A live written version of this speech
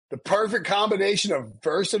The perfect combination of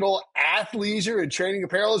versatile athleisure and training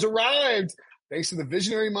apparel has arrived. Thanks to the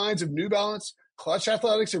visionary minds of New Balance, Clutch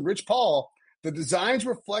Athletics, and Rich Paul, the designs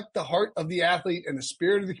reflect the heart of the athlete and the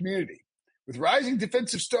spirit of the community. With rising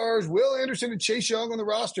defensive stars Will Anderson and Chase Young on the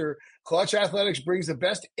roster, Clutch Athletics brings the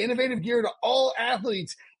best innovative gear to all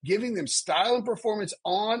athletes, giving them style and performance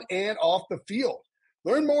on and off the field.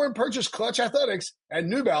 Learn more and purchase Clutch Athletics at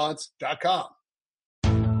newbalance.com.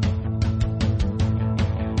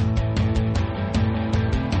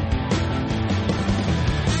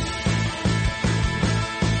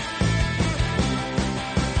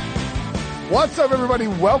 What's up, everybody?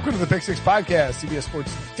 Welcome to the Pick Six Podcast, CBS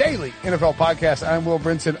Sports Daily NFL Podcast. I'm Will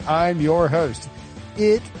Brinson. I'm your host.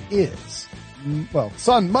 It is,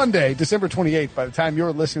 Monday, December 28th. By the time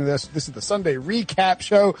you're listening to this is the Sunday recap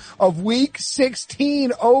show of Week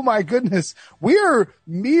 16. Oh, my goodness. We're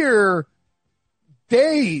mere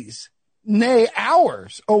days, nay,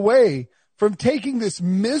 hours away from taking this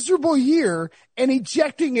miserable year and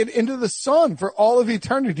ejecting it into the sun for all of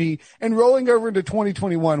eternity and rolling over into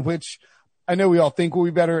 2021, which I know we all think will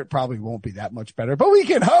be better. It probably won't be that much better, but we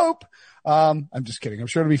can hope. I'm just kidding. I'm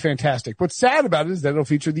sure it'll be fantastic. What's sad about it is that it'll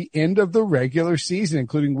feature the end of the regular season,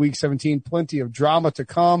 including Week 17, plenty of drama to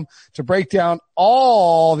come to break down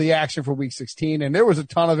all the action for Week 16. And there was a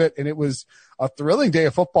ton of it, and it was a thrilling day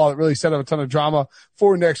of football that really set up a ton of drama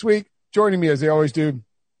for next week. Joining me, as they always do,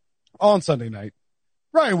 on Sunday night,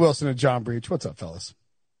 Ryan Wilson and John Breach. What's up, fellas?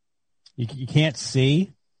 You can't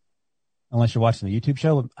see unless you're watching the YouTube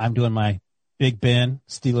show. I'm doing my Big Ben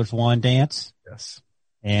Steelers 1 dance. Yes.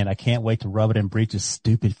 And I can't wait to rub it in Breach's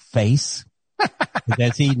stupid face.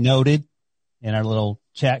 As he noted in our little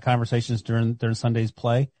chat conversations during Sunday's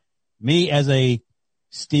play, me as a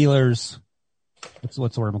Steelers,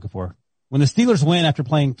 what's the word I'm looking for? When the Steelers win after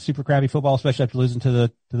playing super crappy football, especially after losing to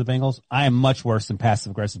the Bengals, I am much worse than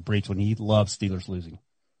passive aggressive Breach when he loves Steelers losing.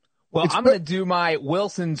 Well, I'm going to do my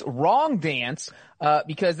Wilson's wrong dance,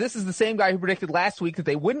 because this is the same guy who predicted last week that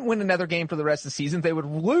they wouldn't win another game for the rest of the season. They would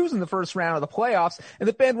lose in the first round of the playoffs, and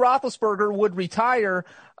that Ben Roethlisberger would retire.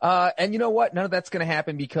 And you know what? None of that's going to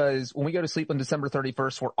happen, because when we go to sleep on December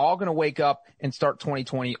 31st, we're all going to wake up and start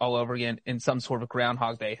 2020 all over again in some sort of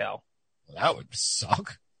Groundhog Day hell. Well, that would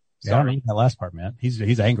suck. Yeah, I mean, that last part, man.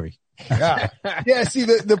 He's angry. Yeah. Yeah. See,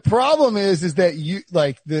 the problem is that you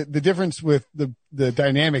like the difference with the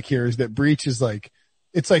dynamic here is that Breach is like,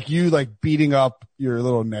 it's like you like beating up your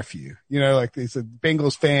little nephew, like he's a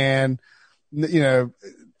Bengals fan,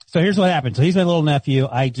 So here's what happened. So he's my little nephew.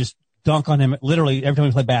 I just dunk on him literally every time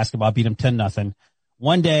we play basketball. I beat him 10-0.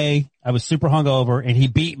 One day I was super hungover and he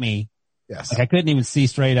beat me. Yes. Like I couldn't even see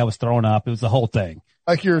straight. I was throwing up. It was the whole thing.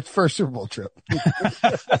 Like your first Super Bowl trip.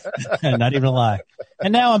 Not even a lie.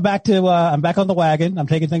 And now I'm back on the wagon. I'm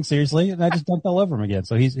taking things seriously, and I just dunked all over him again.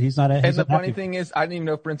 So he's not. And the funny thing is, I didn't even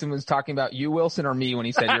know if Brinson was talking about you, Wilson, or me when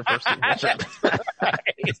he said your first Super Bowl trip.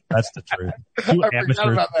 That's the truth. I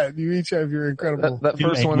forgot about that. You each have your incredible. That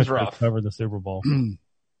first one's rough. Cover the Super Bowl.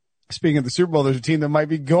 Speaking of the Super Bowl, there's a team that might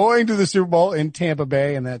be going to the Super Bowl in Tampa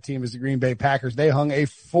Bay, and that team is the Green Bay Packers. They hung a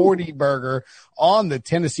 40-burger on the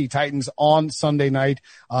Tennessee Titans on Sunday night.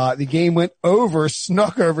 The game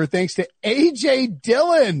snuck over thanks to A.J.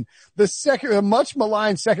 Dillon, the much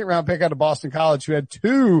maligned second-round pick out of Boston College, who had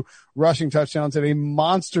 2 rushing touchdowns in a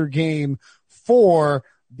monster game for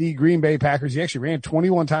the Green Bay Packers. He actually ran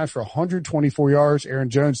 21 times for 124 yards. Aaron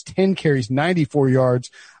Jones, 10 carries, 94 yards.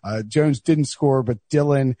 Jones didn't score, but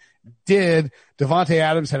Dillon did. Devontae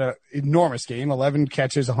Adams had an enormous game, 11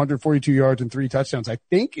 catches, 142 yards, and 3 touchdowns. I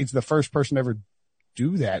think it's the first person to ever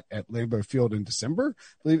do that at Lambeau Field in December.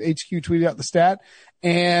 I believe HQ tweeted out the stat.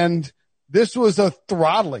 And this was a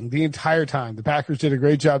throttling the entire time. The Packers did a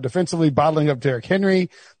great job defensively, bottling up Derrick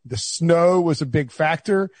Henry. The snow was a big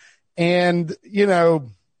factor. And,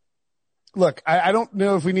 look, I don't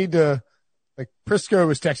know if we need to, like, Prisco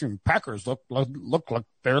was texting, Packers look like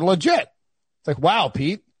they're legit. It's like, wow,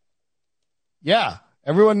 Pete. Yeah,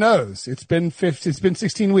 everyone knows. It's been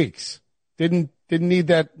 16 weeks. Didn't need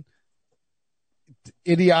that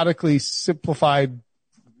idiotically simplified,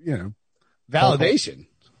 validation.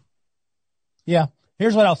 Yeah.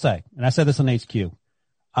 Here's what I'll say. And I said this on HQ.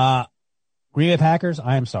 Green Bay Packers,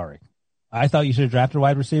 I am sorry. I thought you should have drafted a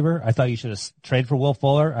wide receiver. I thought you should have traded for Will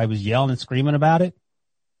Fuller. I was yelling and screaming about it.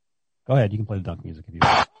 Go ahead. You can play the dunk music if you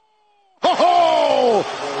want. Ho-ho!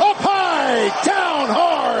 Up high! Down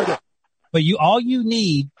hard! But all you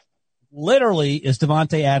need literally is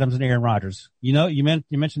Devontae Adams and Aaron Rodgers. You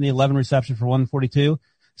mentioned the 11 reception for 142.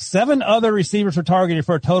 7 other receivers were targeted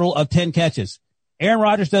for a total of 10 catches. Aaron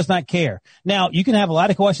Rodgers does not care. Now, you can have a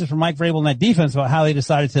lot of questions from Mike Vrabel and that defense about how they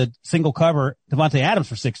decided to single cover Devontae Adams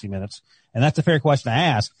for 60 minutes. And that's a fair question to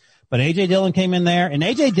ask. But A.J. Dillon came in there, and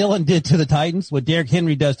A.J. Dillon did to the Titans what Derrick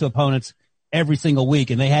Henry does to opponents every single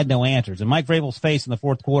week, and they had no answers. And Mike Vrabel's face in the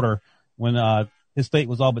fourth quarter when his fate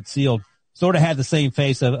was all but sealed sort of had the same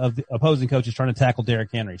face of the opposing coaches trying to tackle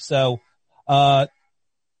Derrick Henry. So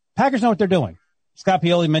Packers know what they're doing. Scott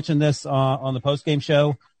Pioli mentioned this on the postgame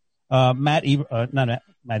show. Matt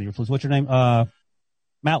Eberflus, what's your name?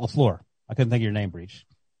 Matt LaFleur. I couldn't think of your name, Breach.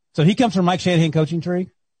 So he comes from Mike Shanahan coaching tree.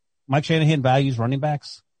 Mike Shanahan values running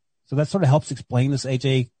backs. So that sort of helps explain this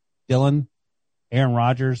A.J. Dillon,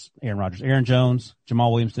 Aaron Jones,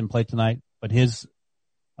 Jamal Williams didn't play tonight, but his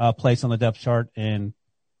place on the depth chart. And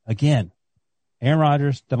again, Aaron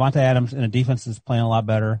Rodgers, Devontae Adams, and a defense that's playing a lot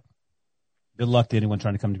better. Good luck to anyone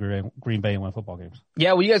trying to come to Green Bay and win football games.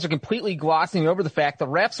 Yeah, well, you guys are completely glossing over the fact the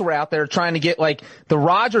refs were out there trying to get like the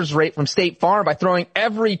Rodgers rate from State Farm by throwing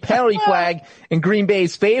every penalty flag in Green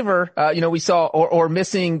Bay's favor. We saw or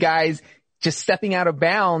missing guys just stepping out of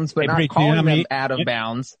bounds, but not calling them out of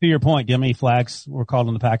bounds. To your point, do you know how many flags were called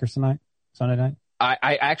on the Packers tonight, Sunday night?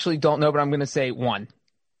 I actually don't know, but I'm going to say 1.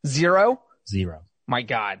 0? 0. My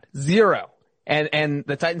God. 0. And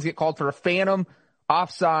the Titans get called for a phantom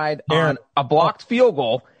offside on a blocked field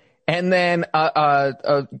goal, and then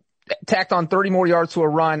tacked on 30 more yards to a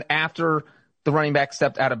run after the running back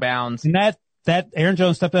stepped out of bounds. And that Aaron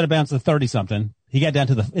Jones stepped out of bounds to 30-something. He got down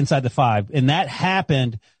to inside the 5, and that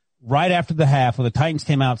happened right after the half when the Titans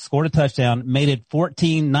came out, scored a touchdown, made it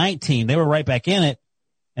 14-19. They were right back in it.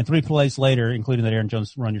 And 3 plays later, including that Aaron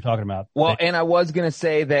Jones run you're talking about. Well, and I was going to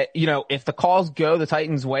say that, if the calls go the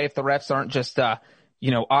Titans' way, if the refs aren't just,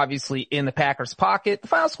 obviously in the Packers' pocket, the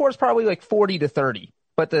final score is probably like 40-30,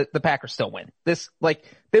 but the Packers still win.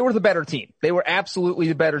 They were the better team. They were absolutely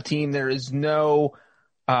the better team. There is no,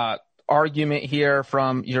 argument here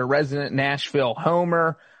from your resident Nashville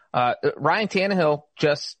homer. Ryan Tannehill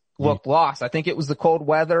just looked lost. I think it was the cold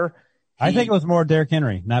weather. I think it was more Derrick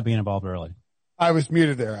Henry not being involved early. I was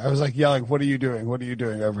muted there. I was like yelling, "What are you doing? What are you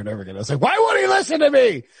doing?" over and over again. I was like, "Why won't he listen to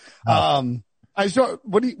me?" I saw,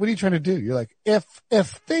 what are you trying to do? You're like, if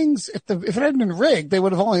it hadn't been rigged, they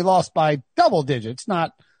would have only lost by double digits,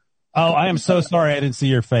 not. Oh, I am so sorry I didn't see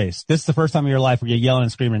your face. This is the first time in your life where you're yelling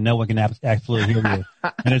and screaming and no one can absolutely hear you.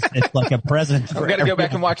 And it's like a present. We're going to go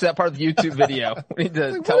back and watch that part of the YouTube video. We need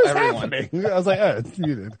to tell everyone. Happening? I was like, oh, it's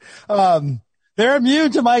muted. They're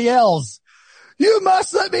immune to my yells. You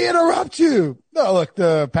must let me interrupt you. No, look,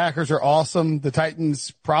 the Packers are awesome. The Titans'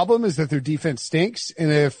 problem is that their defense stinks. And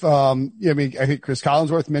if, I think Chris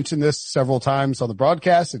Collinsworth mentioned this several times on the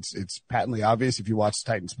broadcast. It's patently obvious if you watch the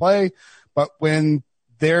Titans play. But when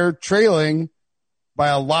they're trailing by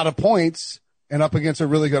a lot of points and up against a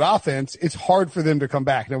really good offense, it's hard for them to come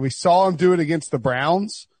back. Now, we saw them do it against the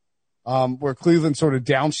Browns, where Cleveland sort of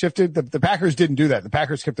downshifted. The Packers didn't do that. The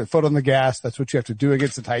Packers kept their foot on the gas. That's what you have to do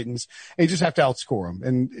against the Titans. And you just have to outscore them.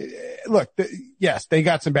 And look, yes, they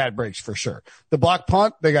got some bad breaks for sure. The block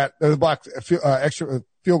punt, the block extra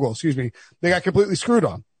field goal, they got completely screwed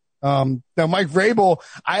on. Now Mike Vrabel,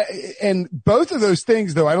 and both of those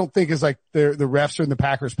things though, I don't think is like the refs are in the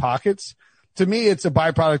Packers pockets. To me, it's a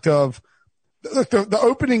byproduct of, look, the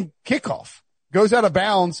opening kickoff goes out of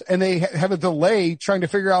bounds and they have a delay trying to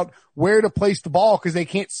figure out where to place the ball because they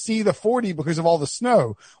can't see the 40 because of all the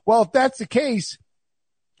snow. Well, if that's the case,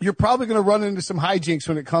 you're probably going to run into some hijinks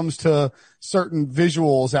when it comes to certain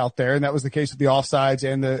visuals out there. And that was the case with the offsides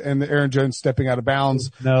and the Aaron Jones stepping out of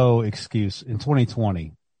bounds. No excuse in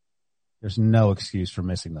 2020. There's no excuse for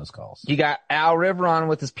missing those calls. You got Al Riveron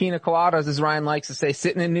with his pina coladas, as Ryan likes to say,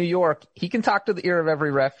 sitting in New York. He can talk to the ear of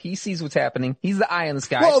every ref. He sees what's happening. He's the eye in the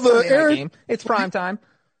sky. Well, game. It's prime time.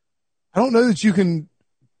 I don't know that you can.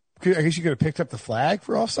 I guess you could have picked up the flag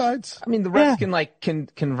for offsides. I mean, the refs can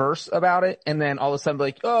converse about it, and then all of a sudden be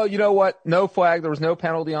like, oh, you know what? No flag. There was no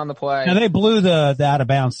penalty on the play. Now, they blew the out of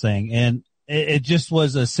bounds thing, and it just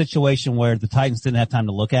was a situation where the Titans didn't have time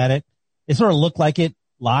to look at it. It sort of looked like it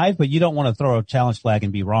live, but you don't want to throw a challenge flag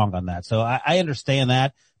and be wrong on that. So I understand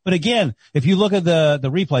that. But again, if you look at the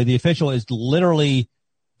replay, the official is literally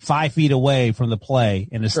 5 feet away from the play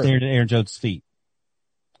and is staring at Aaron Jones' feet.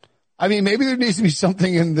 I mean, maybe there needs to be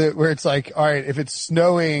something where it's like, all right, if it's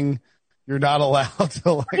snowing, you're not allowed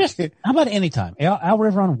to how about any time? Al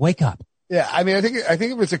Riveron, wake up. Yeah. I mean, I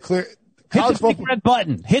think it was a clear hit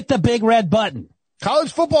the big red button.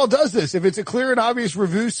 College football does this. If it's a clear and obvious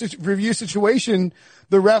review situation,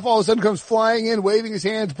 the ref all of a sudden comes flying in, waving his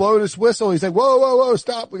hands, blowing his whistle. He's like, whoa,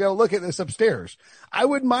 stop. We got to look at this upstairs. I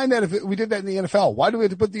wouldn't mind that if we did that in the NFL. Why do we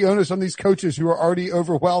have to put the onus on these coaches who are already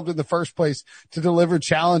overwhelmed in the first place to deliver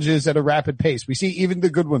challenges at a rapid pace? We see even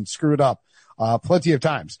the good ones screw it up plenty of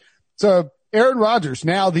times. So Aaron Rodgers,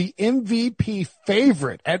 now the MVP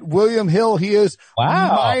favorite at William Hill. He is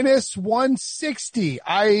minus 160.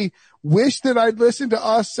 I wish that I'd listened to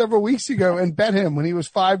us several weeks ago and bet him when he was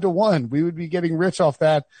 5-1. We would be getting rich off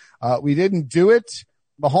that. We didn't do it.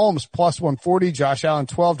 Mahomes plus 140, Josh Allen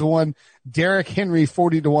 12-1, Derrick Henry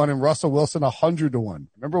 40-1, and Russell Wilson 100-1.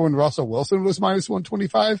 Remember when Russell Wilson was minus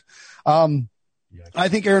 125? I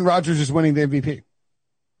think Aaron Rodgers is winning the MVP.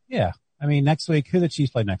 Yeah. I mean, next week, who the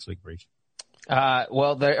Chiefs play next week, Breach?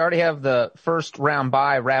 Well, they already have the first round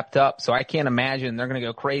bye wrapped up, so I can't imagine they're going to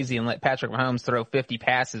go crazy and let Patrick Mahomes throw 50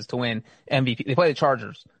 passes to win MVP. They play the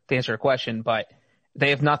Chargers, to answer your question, but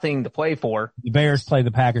they have nothing to play for. The Bears play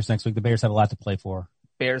the Packers next week. The Bears have a lot to play for.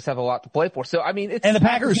 Bears have a lot to play for. So, I mean, it's. And the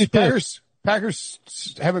Packers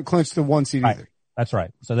haven't clinched the 1 seed either. That's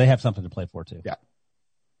right. So they have something to play for too. Yeah.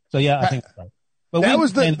 So yeah, I think that's right. But that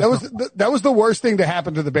was the worst thing to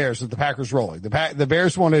happen to the Bears with the Packers rolling. The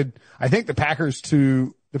Bears wanted, I think, the Packers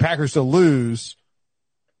to lose.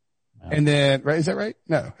 No. And then, right? Is that right?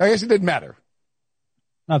 No, I guess it didn't matter.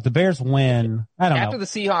 No, if the Bears win, I don't know. After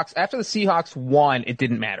the Seahawks won, it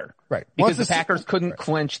didn't matter. Right. Because the Packers couldn't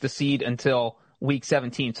clinch the seed until week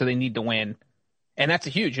 17, so they need to win. And that's a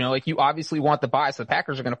huge, like you obviously want the bye, so the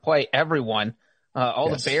Packers are going to play everyone. All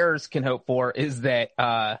the Bears can hope for is that,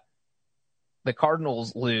 the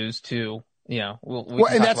Cardinals lose to, and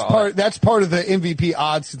that's part of the MVP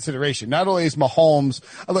odds consideration. Not only is Mahomes,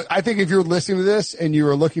 look, I think if you're listening to this and you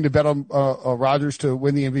are looking to bet on Rodgers to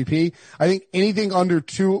win the MVP, I think anything under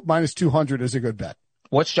minus 200 is a good bet.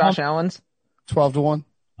 What's Josh Allen's? 12-1.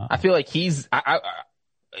 I feel like he's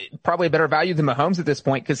probably a better value than Mahomes at this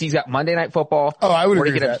point because he's got Monday Night Football. Oh, I would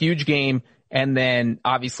agree. Where he could have a huge game, and then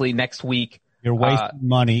obviously next week. You're wasting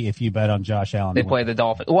money if you bet on Josh Allen. They play the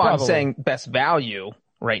Dolphins. Well, probably. I'm saying best value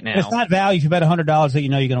right now. It's not value if you bet $100 that you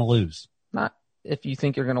know you're going to lose. Not if you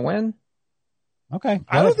think you're going to win. Okay.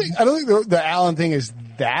 I don't think the Allen thing is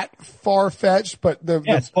that far-fetched, but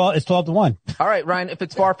it's 12-1. All right, Ryan, if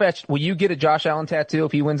it's far-fetched, will you get a Josh Allen tattoo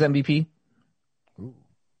if he wins MVP? Ooh.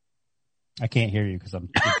 I can't hear you because I'm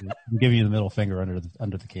giving you the middle finger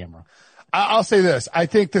under the camera. I'll say this. I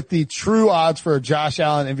think that the true odds for a Josh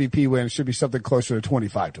Allen MVP win should be something closer to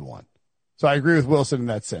 25-1. So I agree with Wilson in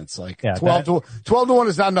that sense. Like 12-1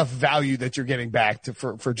 is not enough value that you're getting back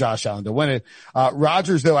for Josh Allen to win it.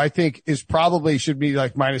 Rodgers though, I think should be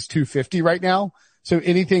like minus 250 right now. So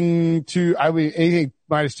anything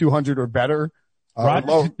minus 200 or better.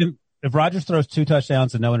 If Rodgers throws 2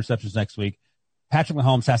 touchdowns and no interceptions next week, Patrick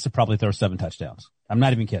Mahomes has to probably throw 7 touchdowns. I'm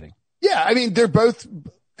not even kidding. Yeah. I mean, they're both,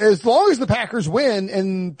 as long as the Packers win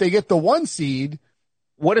and they get the 1 seed.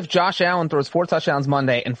 What if Josh Allen throws 4 touchdowns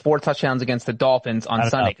Monday and 4 touchdowns against the Dolphins on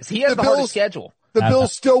Sunday? Because he has the hardest schedule. The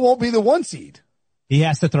Bills still won't be the 1 seed. He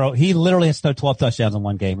literally has to throw 12 touchdowns in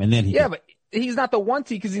one game and then but he's not the 1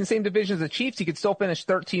 seed because he's in the same division as the Chiefs. He could still finish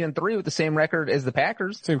 13-3 with the same record as the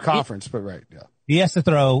Packers. Same conference, but right. Yeah. He has to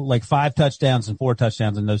throw like 5 touchdowns and 4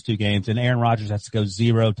 touchdowns in those 2 games, and Aaron Rodgers has to go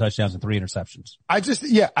 0 touchdowns and 3 interceptions. I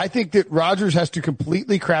think that Rodgers has to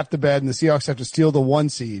completely crap the bed and the Seahawks have to steal the 1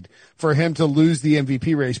 seed for him to lose the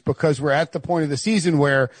MVP race because we're at the point of the season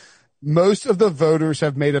where most of the voters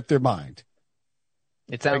have made up their mind.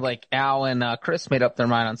 It sounded like Al and Chris made up their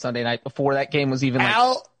mind on Sunday night before that game was even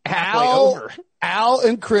halfway over. Al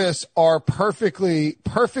and Chris are perfectly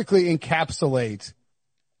encapsulate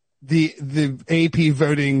the AP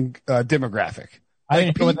voting democratic. I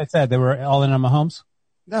didn't hear what they said. They were all in on Mahomes?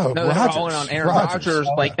 No, they were all in on Aaron Rodgers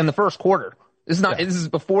like in the first quarter. This is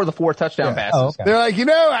before the 4 touchdown passes. Oh, okay. They're like,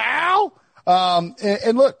 Al.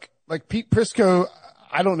 And look, like Pete Prisco,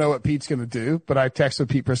 I don't know what Pete's going to do, but I text with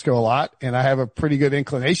Pete Prisco a lot, and I have a pretty good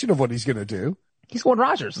inclination of what he's going to do. He's going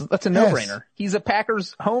Rodgers. That's a no-brainer. Yes. He's a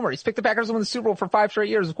Packers homer. He's picked the Packers to win the Super Bowl for 5 straight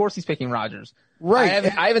years. Of course he's picking Rodgers. Right.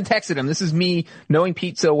 I haven't texted him. This is me knowing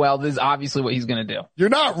Pete so well. This is obviously what he's going to do. You're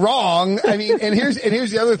not wrong. I mean, and here's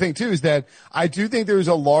the other thing too, is that I do think there's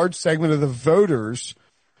a large segment of the voters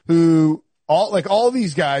who all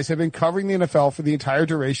these guys have been covering the NFL for the entire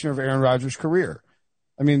duration of Aaron Rodgers' career.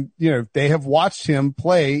 I mean, they have watched him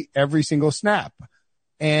play every single snap,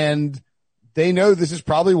 and they know this is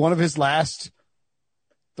probably one of his last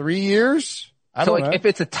 3 years. I don't know. If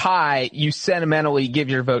it's a tie, you sentimentally give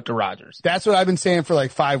your vote to Rodgers. That's what I've been saying for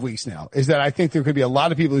like 5 weeks now, is that I think there could be a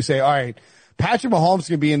lot of people who say, all right, Patrick Mahomes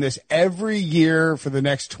can be in this every year for the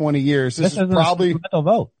next 20 years. This is probably a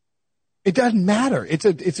vote. It doesn't matter. It's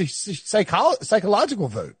a psychological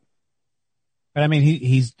vote. But I mean,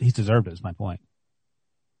 he's deserved it, is my point.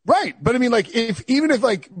 Right. But I mean, like, even if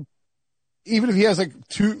he has like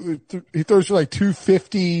he throws for like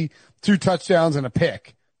 250, 2 touchdowns and a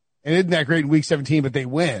pick, and isn't that great in week 17, but they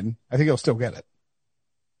win, I think he'll still get it.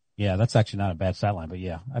 Yeah, that's actually not a bad stat line, but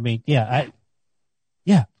yeah. I mean, I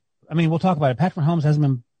mean, we'll talk about it. Patrick Mahomes hasn't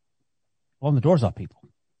been blowing the doors off people.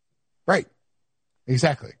 Right.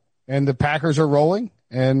 Exactly. And the Packers are rolling,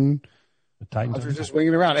 and the Titans are just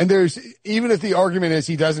winging around. And there's, even if the argument is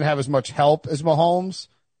he doesn't have as much help as Mahomes,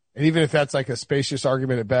 and even if that's like a spacious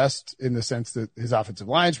argument at best, in the sense that his offensive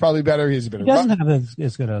line's probably better, he doesn't have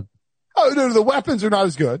as good a. Oh no, the weapons are not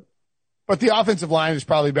as good, but the offensive line is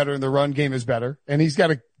probably better, and the run game is better, and he's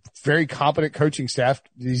got a very competent coaching staff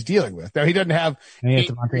he's dealing with. Now he doesn't have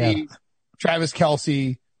Travis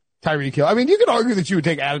Kelce, Tyreek Hill. I mean, you could argue that you would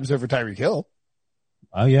take Adams over Tyreek Hill.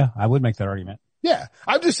 Oh yeah, I would make that argument. Yeah.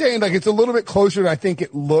 I'm just saying, like, it's a little bit closer than I think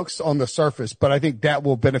it looks on the surface, but I think that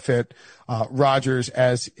will benefit, Rodgers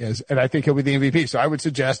and I think he'll be the MVP. So I would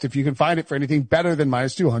suggest if you can find it for anything better than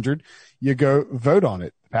minus 200, you go vote on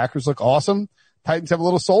it. The Packers look awesome. Titans have a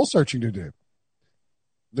little soul searching to do.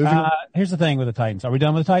 Here's the thing with the Titans. Are we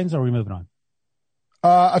done with the Titans or are we moving on?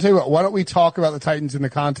 I'll tell you what, why don't we talk about the Titans in the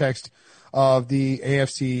context of the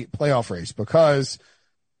AFC playoff race? Because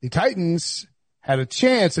the Titans had a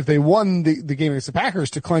chance, if they won the game against the Packers,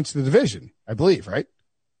 to clinch the division, I believe, right?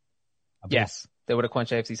 Yes, they would have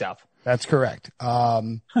clinched AFC South. That's correct.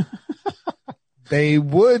 They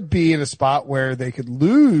would be in a spot where they could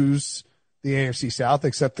lose the AFC South,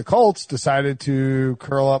 except the Colts decided to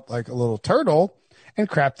curl up like a little turtle and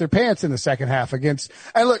crap their pants in the second half against.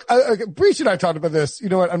 And look, Breach and I talked about this. You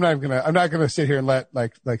know what? I'm not gonna sit here and let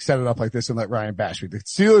like set it up like this and let Ryan bash me. The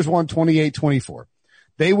Steelers won 28-24.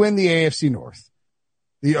 They win the AFC North.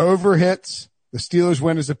 The over hits. The Steelers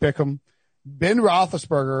win as a pick'em. Ben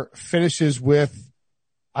Roethlisberger finishes with,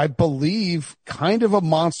 I believe, kind of a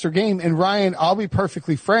monster game. And Ryan, I'll be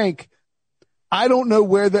perfectly frank, I don't know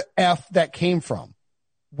where the F that came from.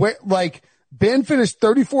 Ben finished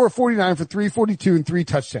 34-49 for 342 and 3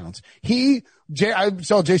 touchdowns. I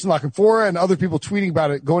saw Jason Lockenfora and other people tweeting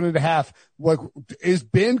about it going into half. Like, is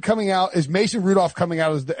Ben coming out? Is Mason Rudolph coming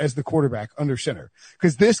out as the quarterback under center?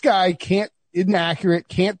 Because this guy isn't accurate,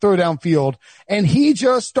 can't throw downfield, and he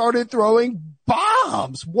just started throwing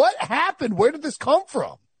bombs. What happened? Where did this come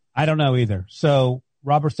from? I don't know either. So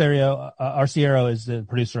Robert Arciero is the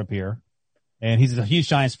producer up here, and he's a huge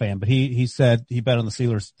Giants fan, but he said he bet on the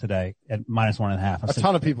Steelers today at minus 1.5. A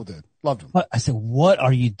ton of people did. Loved him. I said, what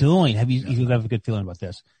are you doing? You have a good feeling about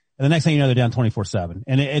this? And the next thing you know, they're down 24-7.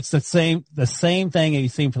 And it's the same thing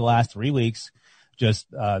you've seen for the last 3 weeks. Just,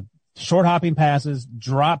 short hopping passes,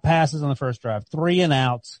 drop passes on the first drive, 3 and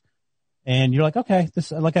outs. And you're like, okay,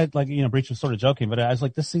 Breach was sort of joking, but I was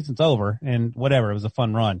like, this season's over and whatever. It was a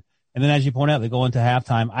fun run. And then as you point out, they go into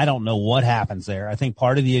halftime. I don't know what happens there. I think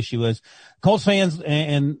part of the issue is Colts fans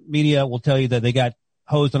and media will tell you that they got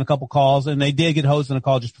hosed on a couple calls, and they did get hosed on a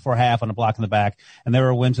call just before half on a block in the back. And there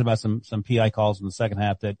were wins about some PI calls in the second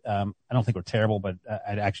half that, I don't think were terrible, but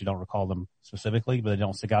I actually don't recall them specifically, but they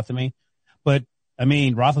don't stick out to me. But I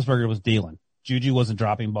mean, Roethlisberger was dealing. Juju wasn't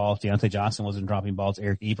dropping balls. Deontay Johnson wasn't dropping balls.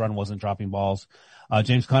 Eric Ebron wasn't dropping balls.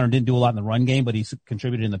 James Conner didn't do a lot in the run game, but he's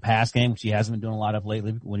contributed in the pass game, which he hasn't been doing a lot of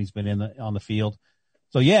lately when he's been on the field.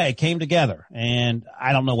 So yeah, it came together, and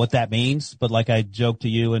I don't know what that means, but like I joked to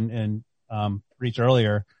you and Breach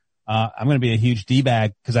earlier, I'm going to be a huge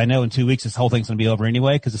D-bag because I know in 2 weeks this whole thing's going to be over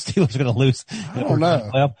anyway because the Steelers are going to lose. I don't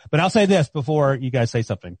know. But I'll say this before you guys say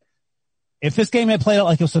something. If this game had played out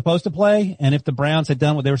like it was supposed to play, and if the Browns had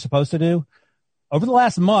done what they were supposed to do, over the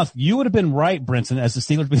last month, you would have been right, Brinson, as the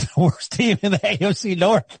Steelers being the worst team in the AFC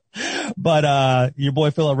North. But your boy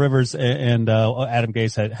Phillip Rivers and Adam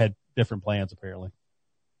Gase had different plans, apparently.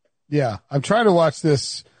 Yeah, I'm trying to watch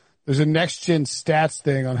this. There's a next-gen stats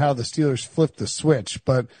thing on how the Steelers flipped the switch,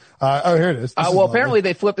 but here it is. Apparently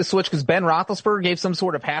they flipped the switch because Ben Roethlisberger gave some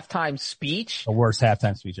sort of halftime speech. The worst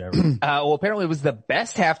halftime speech ever. Apparently it was the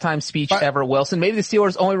best halftime speech ever, Wilson. Maybe the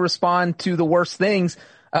Steelers only respond to the worst things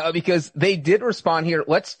because they did respond here.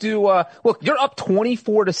 Let's do look, you're up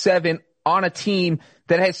 24-7 on a team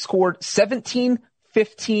that has scored 17,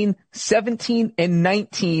 15, 17, and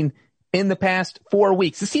 19 in the past 4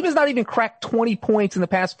 weeks. This team has not even cracked 20 points in the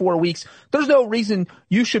past 4 weeks. There's no reason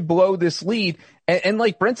you should blow this lead. And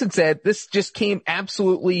like Brinson said, this just came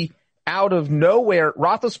absolutely out of nowhere.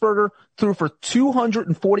 Roethlisberger threw for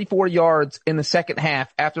 244 yards in the second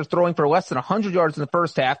half after throwing for less than 100 yards in the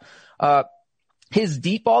first half. his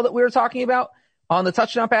deep ball that we were talking about on the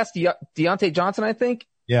touchdown pass, Deontay Johnson, I think.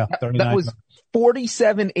 Yeah. That was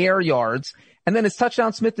 47 air yards. And then his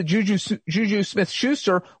touchdown to Juju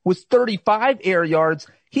Smith-Schuster was 35 air yards.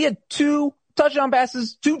 He had 2 touchdown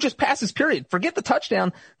passes, 2 just passes, period. Forget the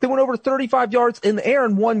touchdown. They went over 35 yards in the air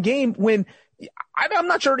in one game when I'm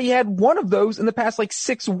not sure he had one of those in the past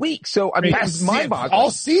 6 weeks. So, I mean, that's mind-boggling.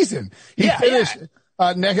 All season. He finished,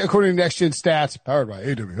 according to Next Gen Stats, powered by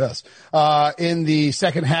AWS, in the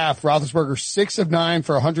second half, Roethlisberger 6 of 9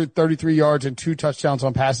 for 133 yards and 2 touchdowns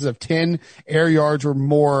on passes of 10 air yards or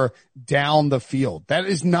more down the field.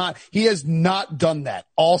 He has not done that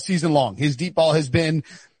all season long. His deep ball has been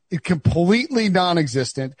completely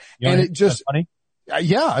non-existent. And it just, funny?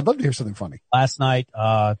 Yeah, I'd love to hear something funny. Last night,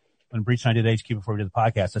 when Breach and I did HQ before we did the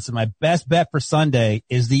podcast, I said my best bet for Sunday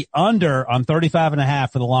is the under on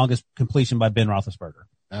 35.5 for the longest completion by Ben Roethlisberger.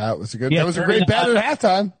 That was a great bet at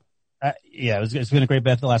halftime. Yeah, it's been a great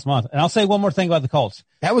bet the last month. And I'll say one more thing about the Colts.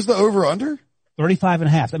 That was the over under?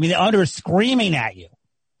 35.5. I mean, the under is screaming at you.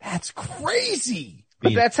 That's crazy.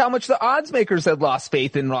 But that's how much the odds makers had lost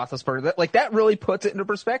faith in Roethlisberger. That really puts it into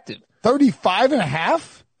perspective.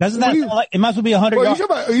 35.5? Doesn't that sound like it might as well be 100 yards? You're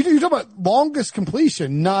talking about longest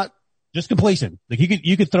completion, not just completion. Like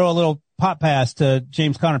you could throw a little pop pass to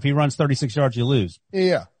James Conner. If he runs 36 yards, you lose.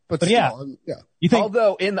 Yeah. But still, yeah. You think,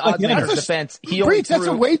 although in the odds makers defense, he only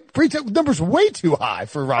that number's way too high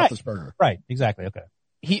for Roethlisberger. Right. Exactly. Okay.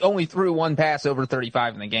 He only threw one pass over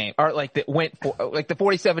 35 in the game, or that went for, the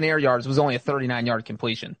 47 air yards was only a 39-yard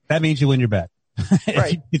completion. That means you win your bet.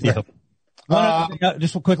 Right.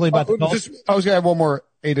 Just quickly about the Colts. I was going to have one more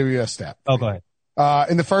AWS stat. Oh, go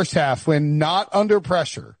ahead. In the first half, when not under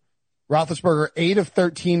pressure, Roethlisberger 8 of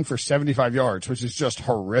 13 for 75 yards, which is just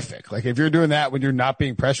horrific. If you're doing that when you're not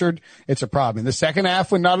being pressured, it's a problem. In the second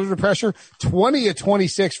half, when not under pressure, 20 of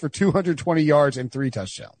 26 for 220 yards and 3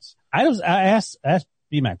 touchdowns. I asked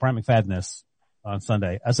BMAC, Brian McFadden, this on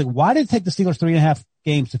Sunday. I was like, why did it take the Steelers 3.5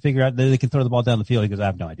 games to figure out that they can throw the ball down the field? He goes, I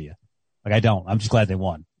have no idea. I don't. I'm just glad they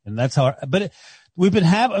won. And that's how, we've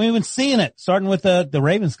been seeing it starting with the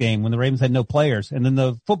Ravens game when the Ravens had no players, and then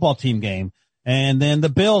the football team game, and then the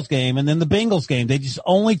Bills game, and then the Bengals game. They just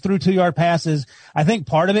only threw 2-yard passes. I think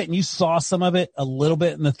part of it, and you saw some of it a little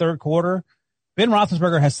bit in the third quarter, Ben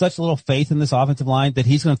Roethlisberger has such little faith in this offensive line that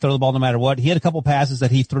he's going to throw the ball no matter what. He had a couple passes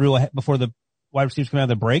that he threw before the wide receivers came out of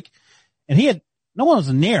the break, and no one was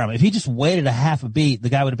near him. If he just waited a half a beat, the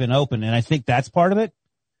guy would have been open, and I think that's part of it.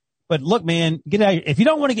 But look, man, get out. If you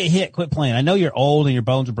don't want to get hit, quit playing. I know you're old and your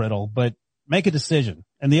bones are brittle, but make a decision.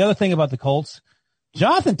 And the other thing about the Colts,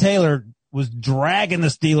 Jonathan Taylor was dragging the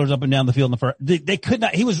Steelers up and down the field in the first. They could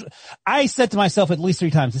not. I said to myself at least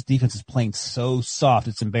 3 times, this defense is playing so soft,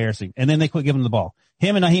 it's embarrassing. And then they quit giving him the ball.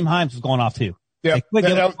 Him and Naheem Hines was going off too. Yeah, they quit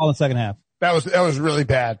giving him the ball in the second half. That was really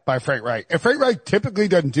bad by Frank Reich. And Frank Reich typically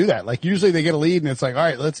doesn't do that. Usually they get a lead and it's all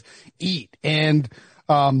right, let's eat. And,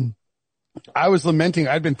 I was lamenting,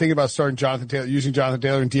 I'd been thinking about using Jonathan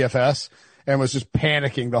Taylor in DFS, and was just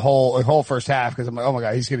panicking the whole first half because I'm like, oh my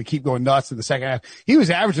God, he's going to keep going nuts in the second half. He was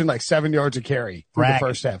averaging 7 yards a carry through the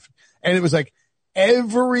first half. And it was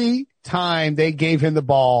every time they gave him the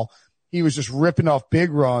ball, he was just ripping off big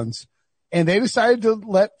runs. And they decided to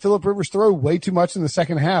let Phillip Rivers throw way too much in the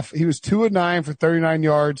second half. He was 2 of 9 for 39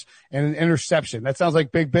 yards and an interception. That sounds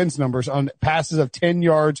like Big Ben's numbers on passes of 10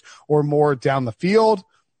 yards or more down the field.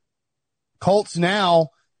 Colts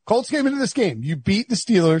came into this game. You beat the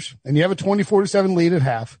Steelers and you have a 24-7 lead at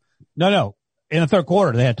half. No. In the third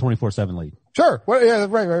quarter, they had 24-7 lead. Sure. Well, yeah,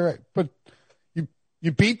 right. But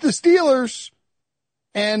you beat the Steelers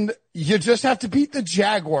and you just have to beat the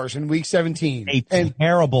Jaguars in week 17.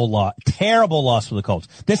 Terrible loss for the Colts.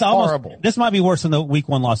 This might be worse than the week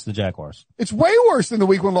 1 loss to the Jaguars. It's way worse than the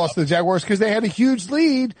week 1 loss to the Jaguars because they had a huge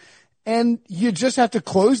lead and you just have to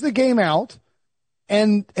close the game out.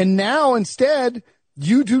 And now instead,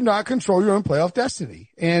 you do not control your own playoff destiny.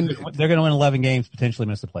 And they're going to win 11 games, potentially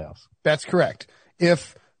miss the playoffs. That's correct.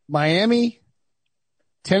 If Miami,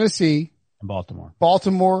 Tennessee, and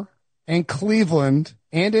Baltimore, and Cleveland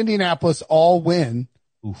and Indianapolis all win,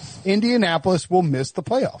 Indianapolis will miss the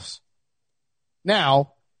playoffs.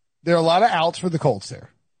 Now, there are a lot of outs for the Colts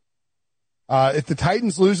there. If the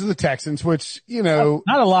Titans lose to the Texans, which, not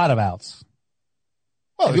a lot of outs.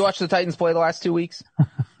 Have you watched the Titans play the last 2 weeks?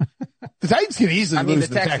 The Titans can easily lose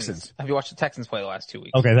to the Texans. Have you watched the Texans play the last 2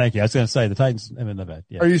 weeks? Okay, thank you. I was going to say the Titans haven't been bad.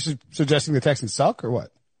 Yeah. Are you suggesting the Texans suck or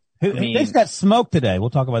what? They just got smoked today.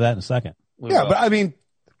 We'll talk about that in a second. Yeah, but I mean,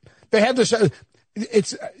 they had to show.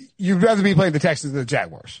 You'd rather be playing the Texans than the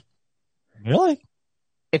Jaguars. Really?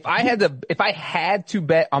 If I had to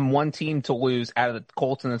bet on one team to lose out of the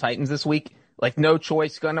Colts and the Titans this week, like no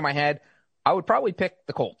choice, gun to my head, I would probably pick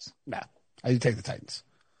the Colts. Nah, I take the Titans.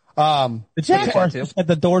 The Jaguars just had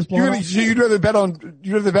the doors blown off. You'd rather bet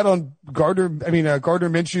on Gardner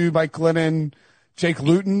Minshew, Mike Glennon, Jake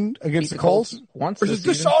Luton against the Colts versus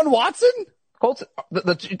Deshaun Watson? Colts,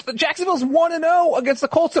 the Jacksonville's 1-0 against the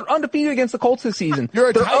Colts. They're undefeated against the Colts this season.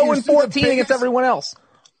 They're 0-14 against everyone else.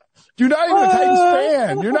 You're not even a Titans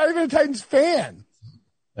fan. You're not even a Titans fan.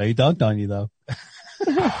 He dunked on you though.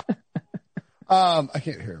 I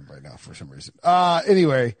can't hear him right now for some reason.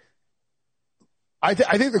 Anyway, I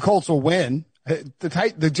think the Colts will win.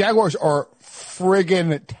 The Jaguars are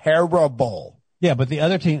friggin' terrible. Yeah, but the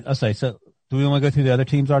other team, so do we want to go through the other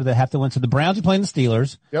teams that have to win? So the Browns are playing the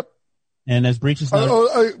Steelers. Yep. And as Breach is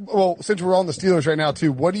well, since we're on the Steelers right now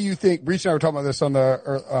too, what do you think? Breach and I were talking about this on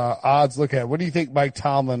the odds look at. What do you think Mike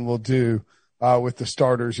Tomlin will do with the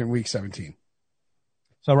starters in Week 17?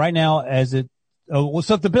 So right now, so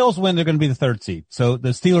if the Bills win, they're going to be the third seed. So the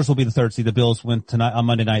Steelers will be the third seed. The Bills win tonight on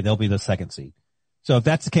Monday night; they'll be the second seed. So if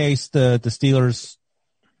that's the case, the Steelers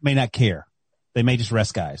may not care. They may just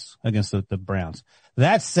rest guys against the Browns.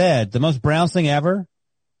 That said, the most Browns thing ever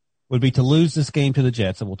would be to lose this game to the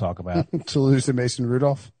Jets that we'll talk about. To lose to Mason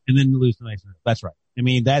Rudolph? And then lose to Mason Rudolph. That's right. I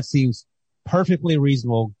mean, that seems perfectly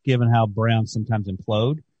reasonable given how Browns sometimes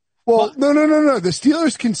implode. Well, no. The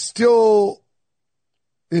Steelers can still,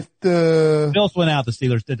 if the Bills went out, the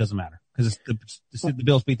Steelers, it doesn't matter because the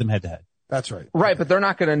Bills beat them head to head. That's right. Right, but they're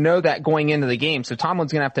not going to know that going into the game. So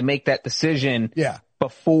Tomlin's going to have to make that decision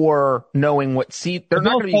before knowing what seed. They're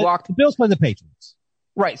not going to be locked. The Bills play the Patriots.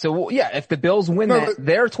 Right. So, if the Bills win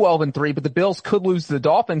they're 12-3, but the Bills could lose to the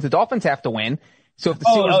Dolphins. The Dolphins have to win. So if the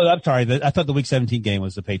Steelers, I'm sorry. I thought the Week 17 game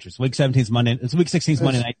was the Patriots. Week 17 is Monday. It's Week 16 is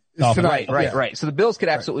Monday night. Right. So the Bills could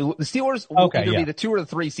absolutely, the Steelers will either be the 2 or the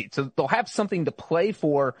 3 seed. So they'll have something to play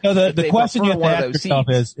for. So the question you have to ask yourself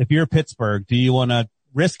is, if you're Pittsburgh, do you want to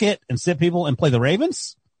risk it and sit people and play the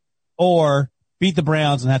Ravens, or beat the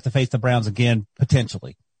Browns and have to face the Browns again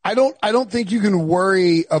potentially? I don't think you can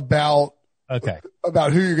worry about who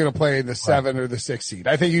you're going to play in the 7 or the 6 seed.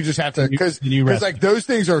 I think you just have to, because like those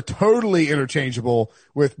things are totally interchangeable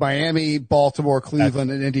with Miami, Baltimore,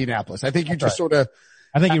 Cleveland, and Indianapolis. I think you just sort of.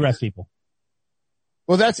 I think you rest people.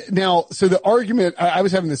 Well, so the argument, I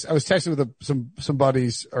was texting with some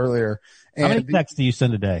buddies earlier. And how many texts do you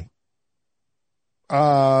send a day? Do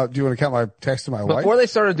you want to count my text to my wife? Before they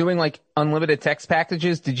started doing like unlimited text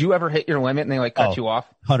packages, did you ever hit your limit and they cut you off?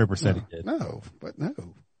 100% he did. No.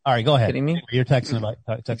 All right, go ahead. Kidding me? You're texting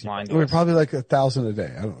about texting. We're probably like 1,000 a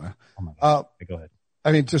day. I don't know. Oh my God. Go ahead.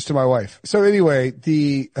 I mean, just to my wife. So anyway,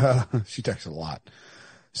 she texts a lot.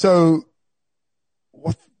 So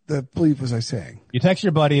what the bleep was I saying? You text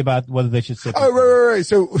your buddy about whether they should sit. Oh, right.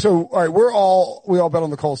 So all right, we all bet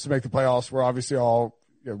on the Colts to make the playoffs. We're obviously all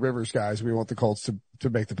Rivers guys. We want the Colts to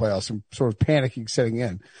make the playoffs, and sort of panicking setting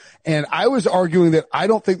in. And I was arguing that I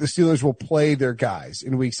don't think the Steelers will play their guys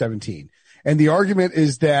in Week 17. And the argument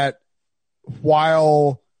is that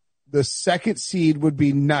while the second seed would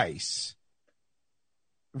be nice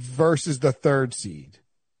versus the third seed,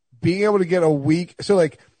 being able to get a week. So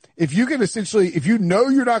like, if you can if you know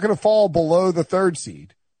you're not going to fall below the third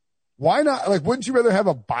seed, why not? Like, wouldn't you rather have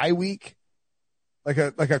a bye week? Like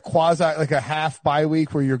a quasi, like a half bye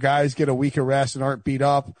week where your guys get a week of rest and aren't beat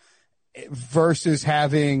up versus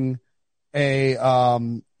having a,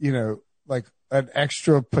 like an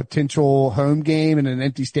extra potential home game in an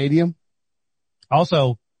empty stadium.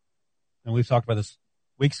 Also, and we've talked about this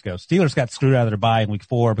weeks ago, Steelers got screwed out of their bye in Week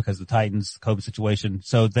 4 because of the Titans COVID situation.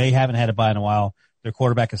 So they haven't had a bye in a while. Their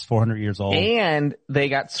quarterback is 400 years old. And they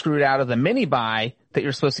got screwed out of the mini bye that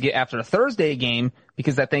you're supposed to get after the Thursday game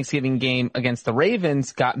because that Thanksgiving game against the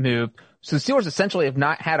Ravens got moved. So the Steelers essentially have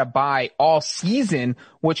not had a bye all season,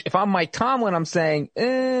 which if I'm Mike Tomlin, I'm saying,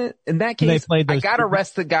 in that case, I got to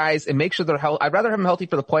rest the guys and make sure they're healthy. I'd rather have them healthy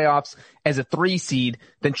for the playoffs as a 3 seed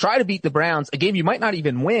than try to beat the Browns, a game you might not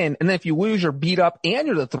even win. And then if you lose, you're beat up and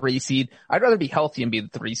you're the 3 seed. I'd rather be healthy and be the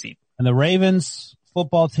 3 seed. And the Ravens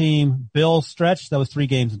football team, Bills stretch, that was 3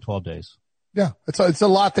 games in 12 days. Yeah, it's a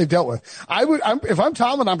lot they dealt with. If I'm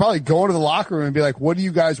Tomlin, I'm probably going to the locker room and be like, what do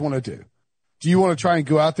you guys want to do? Do you want to try and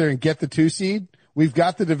go out there and get the 2 seed? We've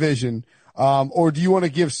got the division. Or do you want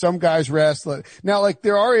to give some guys rest? Now, like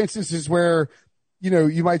there are instances where,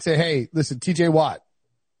 you might say, hey, listen, TJ Watt,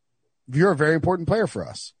 you're a very important player for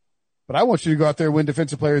us, but I want you to go out there and win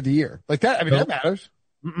Defensive Player of the Year. Like that, that matters.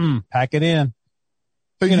 Pack it in.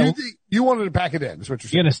 So you think you wanted to pack it in, is what you're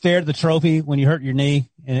saying. You're going to stare at the trophy when you hurt your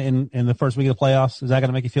knee in the first week of the playoffs? Is that going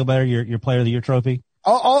to make you feel better, your Player of the Year trophy?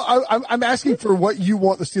 I'm asking for what you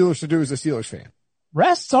want the Steelers to do as a Steelers fan.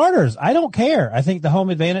 rest starters. I don't care. I think the home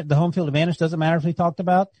field advantage doesn't matter, as we talked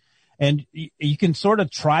about. And you can sort of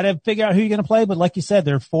try to figure out who you're going to play. But like you said,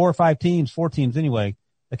 there are 4 teams anyway,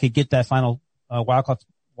 that could get that final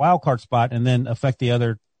wild card spot and then affect the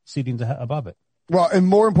other seedings above it. Well, and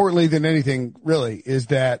more importantly than anything, really, is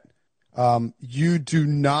that you do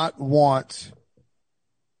not want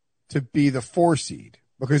to be the 4 seed,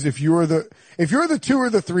 because if you're the 2 or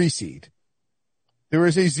the 3 seed, there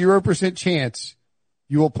is a 0% chance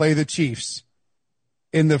you will play the Chiefs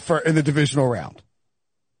in the divisional round.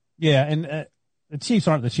 Yeah, and the Chiefs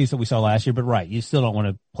aren't the Chiefs that we saw last year, but right, you still don't want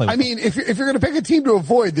to play with them. If you're going to pick a team to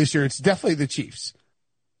avoid this year, it's definitely the Chiefs.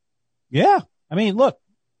 Yeah, I mean, look,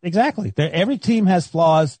 exactly. Every team has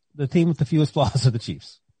flaws. The team with the fewest flaws are the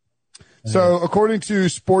Chiefs. So according to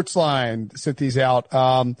Sportsline, sent these out,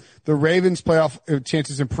 the Ravens playoff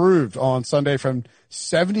chances improved on Sunday from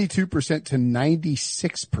 72% to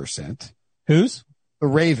 96%. Whose? The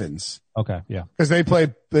Ravens. Okay, yeah. Because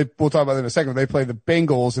we'll talk about that in a second. They played the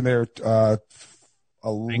Bengals and they're,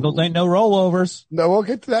 Bengals ain't no rollovers. No, we'll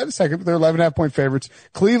get to that in a second, but they're 11.5 point favorites.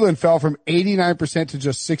 Cleveland fell from 89% to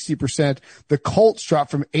just 60%. The Colts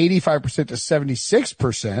dropped from 85% to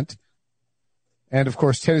 76%. And of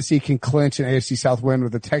course, Tennessee can clinch an AFC South win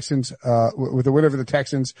with the Texans, with a win over the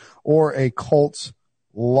Texans or a Colts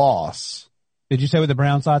loss. Did you say what the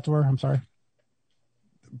Browns odds were? I'm sorry.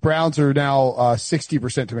 Browns are now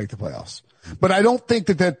 60% to make the playoffs. But I don't think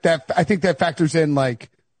that I think that factors in like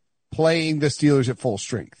playing the Steelers at full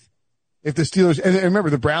strength. If the Steelers, and remember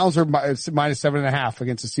the Browns are minus 7.5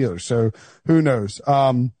 against the Steelers, so who knows?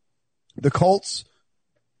 The Colts,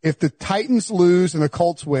 if the Titans lose and the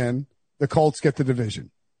Colts win, the Colts get the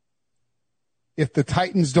division. If the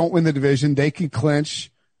Titans don't win the division, they can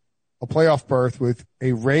clinch a playoff berth with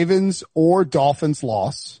a Ravens or Dolphins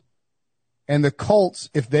loss. And the Colts,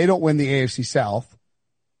 if they don't win the AFC South,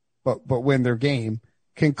 but win their game,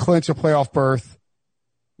 can clinch a playoff berth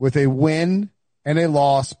with a win and a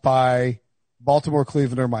loss by Baltimore,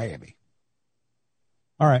 Cleveland, or Miami.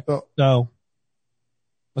 All right. So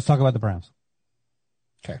let's talk about the Browns.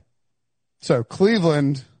 Okay. So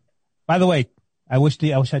Cleveland. By the way, I wish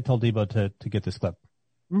I told Debo to get this clip.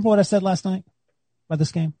 Remember what I said last night about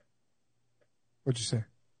this game? What'd you say?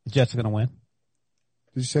 The Jets are going to win.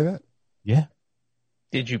 Did you say that? Yeah.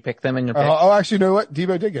 Did you pick them in your pick? Actually, you know what?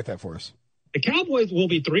 Debo did get that for us. The Cowboys will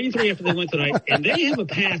be 3-3 after they win tonight, and they have a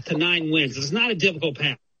path to 9 wins. It's not a difficult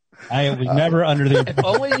path. I was never under the. If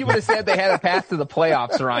only you would have said they had a path to the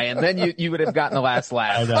playoffs, Ryan. Then you would have gotten the last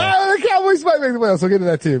laugh. The Cowboys might make the playoffs. We'll get to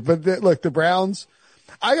that too. But look, the Browns.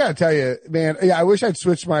 I gotta tell you, man. Yeah, I wish I'd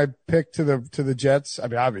switched my pick to the Jets. I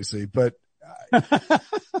mean, obviously, but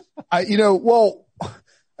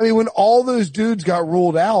when all those dudes got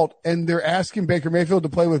ruled out and they're asking Baker Mayfield to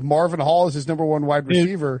play with Marvin Hall as his number 1 wide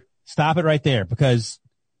receiver. Dude, stop it right there, because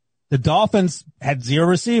the Dolphins had 0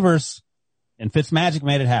 receivers and Fitzmagic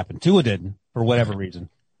made it happen. Tua didn't for whatever reason.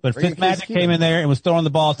 But Fitzmagic came in there and was throwing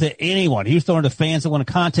the ball to anyone. He was throwing to fans that won a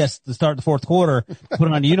contest to start the fourth quarter, put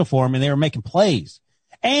on a uniform, and they were making plays.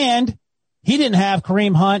 And he didn't have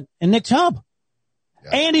Kareem Hunt and Nick Chubb.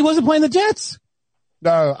 Yeah. And he wasn't playing the Jets.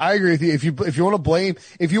 No, I agree with you. If you want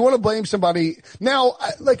to blame somebody now,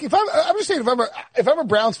 like I'm just saying, if I'm a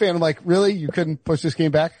Browns fan, I'm like, really, you couldn't push this game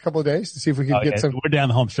back a couple of days to see if we could get some. We're down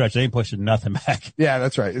the home stretch. They ain't pushing nothing back. Yeah,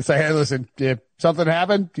 that's right. It's like, hey, listen, if something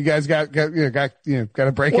happened, you guys got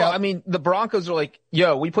a breakout. Well, I mean, the Broncos are like,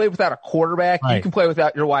 yo, we played without a quarterback. Right. You can play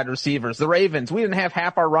without your wide receivers. The Ravens, we didn't have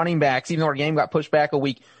half our running backs, even though our game got pushed back a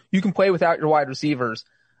week. You can play without your wide receivers.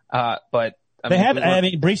 But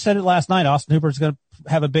Breach said it last night. Austin Hooper's going to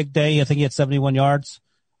have a big day. I think he had 71 yards.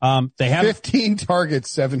 They have 15 targets,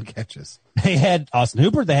 7 catches. They had Austin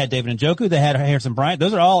Hooper. They had David Njoku. They had Harrison Bryant.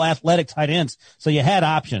 Those are all athletic tight ends. So you had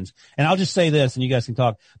options. And I'll just say this and you guys can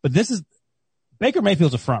talk, but Baker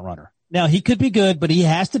Mayfield's a front runner. Now he could be good, but he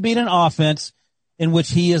has to be in an offense in which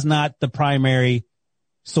he is not the primary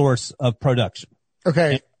source of production.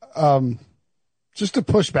 Okay. Just to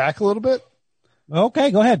push back a little bit.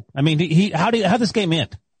 Okay, go ahead. I mean, how'd this game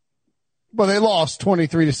end? Well, they lost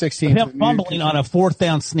 23-16. Him fumbling on a 4th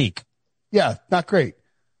down sneak. Yeah, not great.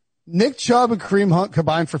 Nick Chubb and Kareem Hunt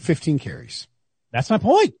combined for 15 carries. That's my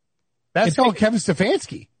point. That's called Kevin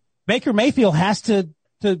Stefanski. Baker Mayfield has to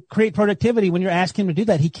create productivity when you're asking him to do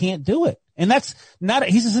that. He can't do it. And that's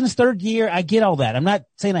he's just in his 3rd year. I get all that. I'm not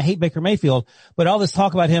saying I hate Baker Mayfield, but all this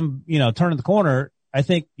talk about him, turning the corner, I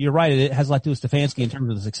think you're right. It has a lot to do with Stefanski in terms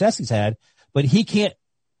of the success he's had. But he can't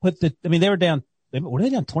put they were down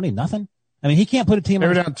 20-0? I mean, he can't put a team. They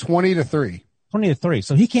were down 20-3. 20-3.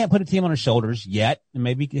 So he can't put a team on his shoulders yet. And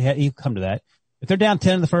maybe he'll come to that. If they're down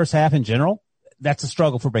 10 in the first half in general, that's a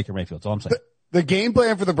struggle for Baker Mayfield. That's all I'm saying. The game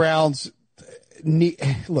plan for the Browns.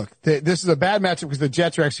 Look, this is a bad matchup because the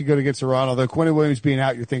Jets are actually good against Iran. Although Quentin Williams being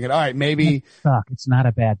out, you're thinking, all right, maybe. It's not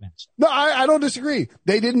a bad matchup. No, I don't disagree.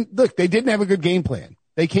 They didn't have a good game plan.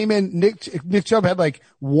 They came in, Nick Chubb had like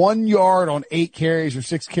 1 yard on 8 carries or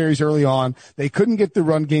 6 carries early on. They couldn't get the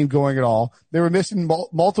run game going at all. They were missing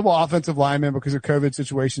multiple offensive linemen because of COVID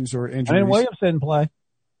situations or injuries. I mean, Williams didn't play.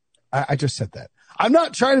 I just said that. I'm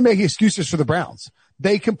not trying to make excuses for the Browns.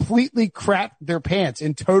 They completely crapped their pants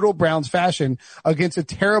in total Browns fashion against a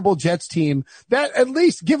terrible Jets team that, at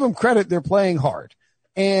least give them credit, they're playing hard.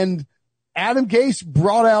 And Adam Gase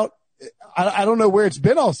brought out, I don't know where it's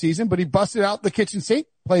been all season, but he busted out the kitchen sink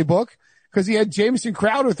playbook because he had Jamison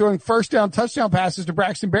Crowder throwing first down touchdown passes to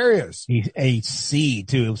Braxton Berrios. He's a C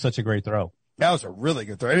too. It was such a great throw. That was a really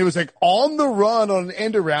good throw. And it was like on the run on an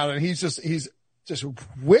end around, and he's just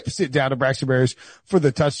whips it down to Braxton Berrios for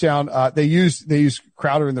the touchdown. They used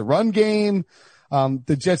Crowder in the run game.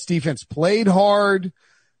 The Jets defense played hard.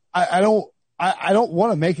 I don't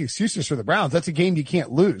want to make excuses for the Browns. That's a game you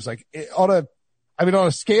can't lose. Like on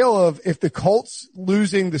a scale of, if the Colts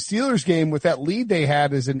losing the Steelers game with that lead they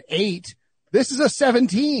had is an 8, this is a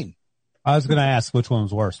 17. I was going to ask which one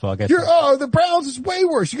was worse. So I guess the Browns is way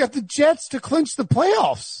worse. You got the Jets to clinch the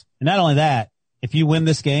playoffs. And not only that, if you win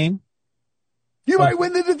this game, you might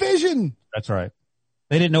win the division. That's right.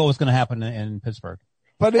 They didn't know what was going to happen in Pittsburgh.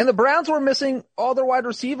 And the Browns were missing all their wide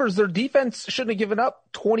receivers. Their defense shouldn't have given up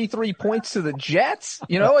 23 points to the Jets.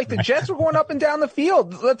 You know, like the Jets were going up and down the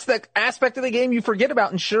field. That's the aspect of the game you forget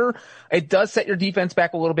about. And sure, it does set your defense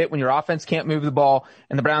back a little bit when your offense can't move the ball,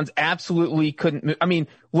 and the Browns absolutely couldn't move. I mean,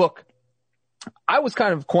 look, I was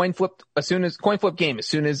kind of coin flip game as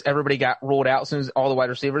soon as everybody got rolled out, as soon as all the wide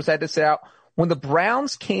receivers had to sit out. When the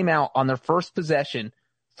Browns came out on their first possession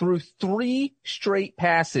through 3 straight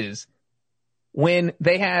passes, when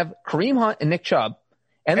they have Kareem Hunt and Nick Chubb,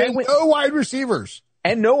 and no wide receivers,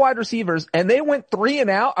 and they went 3 and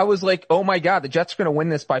out, I was like, oh my God, the Jets are going to win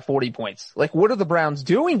this by 40 points. Like, what are the Browns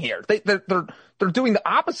doing here? They're doing the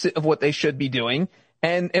opposite of what they should be doing.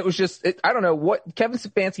 And it was just, I don't know what, Kevin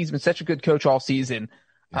Stefanski's been such a good coach all season.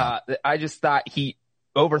 Yeah. I just thought he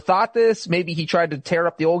overthought this. Maybe he tried to tear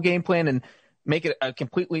up the old game plan and make it a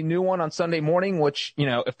completely new one on Sunday morning, which, you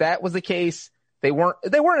know, if that was the case, they weren't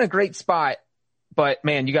in a great spot, but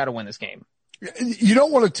man, you got to win this game. You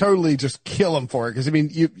don't want to totally just kill them for it. Cause I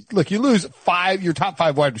mean, you lose your top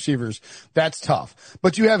 5 wide receivers. That's tough,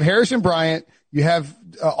 but you have Harrison Bryant, you have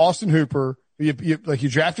Austin Hooper. You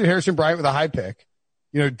drafted Harrison Bryant with a high pick.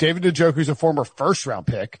 You know, David Njoku's a former first round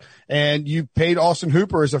pick, and you paid Austin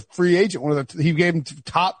Hooper as a free agent. He gave him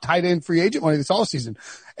top tight end free agent money this all season.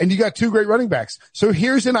 And you got 2 great running backs. So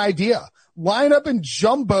here's an idea. Line up in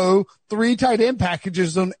jumbo 3 tight end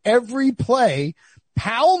packages on every play,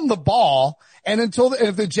 pound the ball, and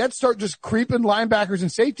if the Jets start just creeping linebackers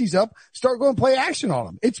and safeties up, start going play action on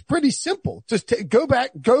them. It's pretty simple. Just go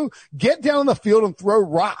get down the field and throw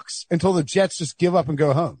rocks until the Jets just give up and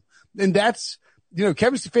go home. And that's, you know,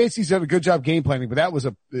 Kevin Stefanski's done a good job game planning, but that was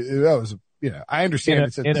I understand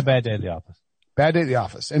it's a bad day at the office. Bad day at the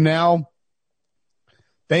office. And now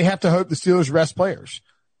they have to hope the Steelers rest players.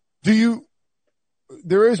 We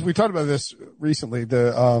talked about this recently,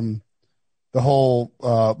 the whole,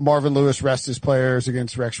 Marvin Lewis rests his players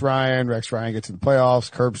against Rex Ryan. Rex Ryan gets in the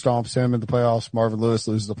playoffs, curb stomps him in the playoffs. Marvin Lewis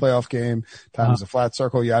loses the playoff game. Time is a flat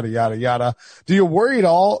circle, yada, yada, yada. Do you worry at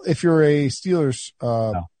all if you're a Steelers,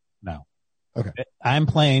 No. Okay. I'm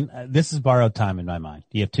playing, this is borrowed time in my mind.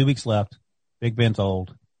 You have 2 weeks left. Big Ben's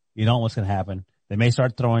old. You don't know what's going to happen. They may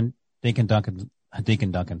start throwing Dink and Duncan.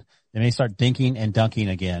 They may start dinking and dunking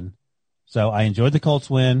again. So I enjoyed the Colts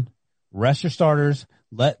win. Rest your starters.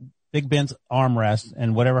 Let Big Ben's arm rest,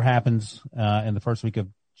 and whatever happens, in the first week of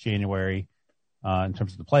January, in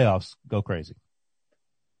terms of the playoffs, go crazy.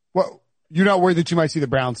 Well, you're not worried that you might see the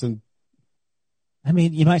Browns I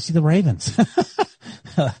mean, you might see the Ravens.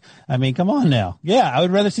 I mean, come on now. Yeah, I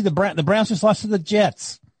would rather see the Browns just lost to the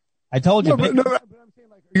Jets. I told you. But I'm saying,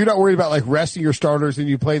 like, you're not worried about like resting your starters and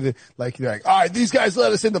you play you're like, all right, these guys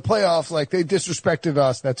let us in the playoffs. Like they disrespected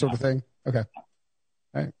us, that sort of thing. Okay. All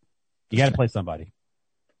right. You got to play somebody.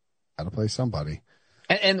 But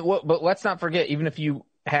let's not forget, even if you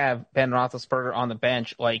have Ben Roethlisberger on the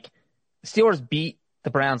bench, like Steelers beat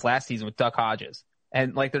the Browns last season with Duck Hodges,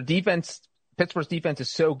 and like their defense, Pittsburgh's defense is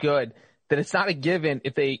so good that it's not a given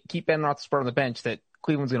if they keep Ben Roethlisberger on the bench that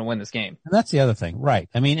Cleveland's going to win this game. And that's the other thing, right?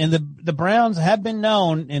 I mean, and the Browns have been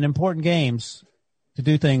known in important games to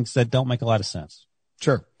do things that don't make a lot of sense.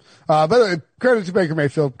 Sure. By the way, credit to Baker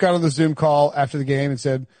Mayfield. Got on the Zoom call after the game and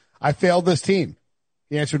said, I failed this team.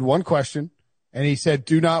 He answered one question. And he said,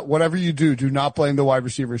 whatever you do not blame the wide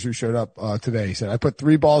receivers who showed up today. He said, I put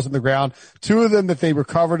 3 balls in the ground, 2 of them that they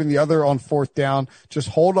recovered and the other on 4th down. Just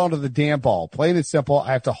hold on to the damn ball. Plain and simple.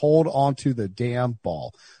 I have to hold on to the damn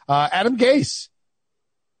ball. Adam Gase.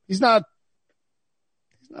 He's not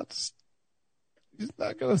going to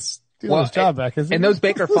steal his job back, is he? And those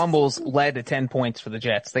Baker fumbles led to 10 points for the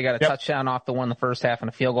Jets. They got a touchdown off the one in the first half and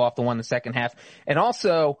a field goal off the one in the second half. And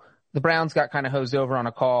also, the Browns got kind of hosed over on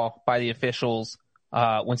a call by the officials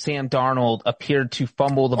when Sam Darnold appeared to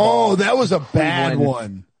fumble the ball. Oh, that was a bad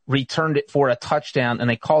one. Returned it for a touchdown, and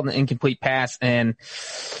they called an incomplete pass, and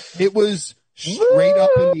it was straight up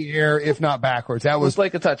in the air, if not backwards. That was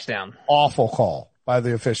like a touchdown. Awful call by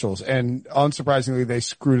the officials, and unsurprisingly, they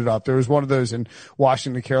screwed it up. There was one of those in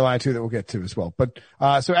Washington, Carolina, too, that we'll get to as well. But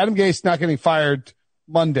so Adam Gase not getting fired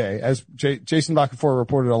Monday, as Jason Lockenford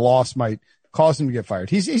reported, a loss might cause him to get fired.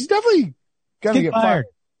 He's definitely going to get fired.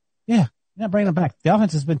 Yeah, you're not bringing him back. The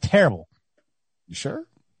offense has been terrible. You sure?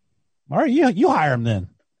 All right, you hire him then.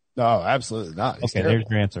 No, absolutely not. He's okay, terrible.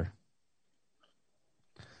 There's your answer.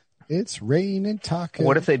 It's raining taco.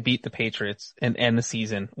 What if they beat the Patriots and end the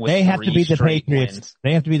season with They have to beat the Patriots. Wins?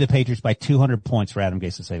 They have to beat the Patriots by 200 points for Adam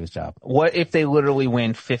Gase to save his job. What if they literally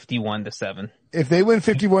win 51-7? If they win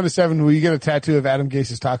 51-7, will you get a tattoo of Adam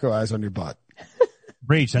Gase's taco eyes on your butt?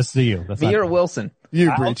 Breach, that's to you. That's Me or Wilson?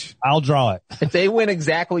 Breach. I'll draw it. If they win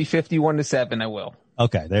exactly 51-7, I will.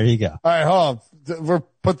 Okay, there you go. All right, hold on. We'll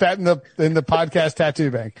put that in the podcast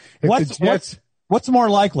tattoo bank. What's more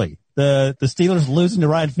likely? The Steelers losing to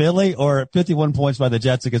Ryan Finley or 51 points by the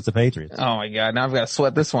Jets against the Patriots? Oh my God. Now I've got to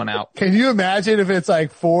sweat this one out. Can you imagine if it's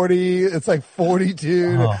like 40, it's like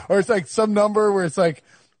 42, or it's like some number where it's like,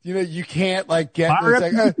 you can't like get,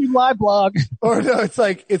 live blog. Or no, it's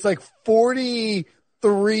like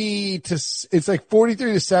 43 to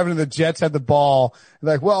 7 and the Jets had the ball.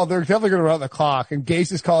 Like, well, they're definitely going to run the clock, and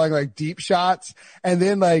Gase is calling like deep shots, and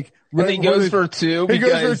then like, and he goes for 2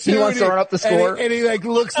 because he wants to run up the score. And he like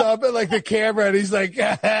looks up at like the camera and he's like,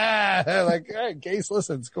 like, all right, Gase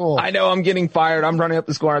listens, cool. I know I'm getting fired. I'm running up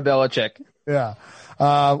the score on Belichick. Yeah.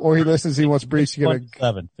 Or he listens, he wants Breach to get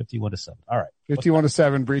 51-7. All right.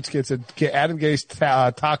 51-7. Breach gets Adam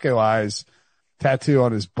Gase taco eyes tattoo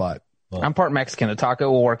on his butt. Well, I'm part Mexican. The taco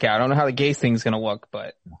will work out. I don't know how the Gase thing's going to look,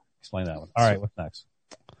 but explain that one. All right. What's next?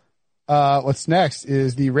 What's next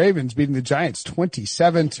is the Ravens beating the Giants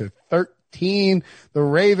 27-13. The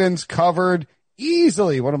Ravens covered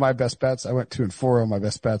easily. One of my best bets. I went 2-4 on my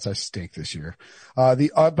best bets. I stink this year.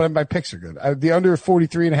 But my picks are good. The under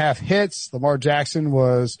 43.5 hits. Lamar Jackson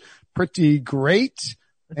was pretty great.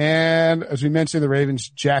 And as we mentioned, the Ravens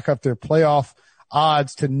jack up their playoff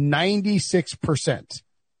odds to 96%.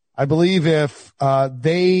 I believe if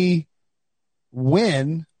they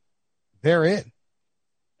win, they're in.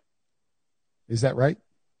 Is that right?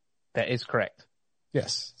 That is correct.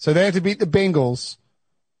 Yes. So they have to beat the Bengals,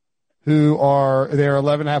 they're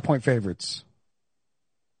 11.5 point favorites.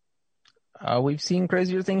 We've seen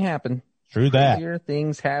crazier things happen. True that. Crazier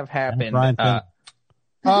things have happened. Let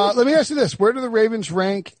me ask you this. Where do the Ravens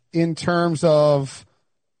rank in terms of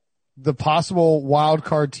the possible wild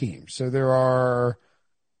card teams? So there are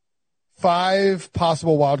 5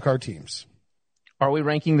 possible wild card teams. Are we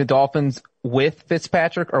ranking the Dolphins with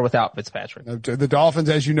Fitzpatrick or without Fitzpatrick? The Dolphins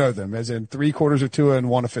as you know them, as in 3/4 of Tua and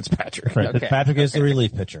 1 of Fitzpatrick. Right. Okay. Fitzpatrick is the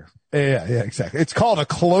relief pitcher. Yeah, exactly. It's called a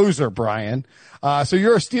closer, Brian. So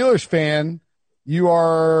you're a Steelers fan. You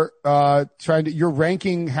are you're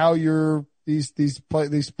ranking how these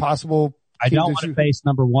possible. I don't want to face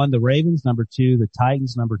number 1, the Ravens, number 2, the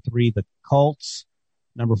Titans, number 3, the Colts,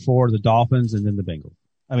 number 4, the Dolphins, and then the Bengals.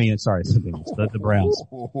 I mean, sorry, it's the Bengals, the Browns.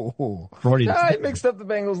 I mixed up the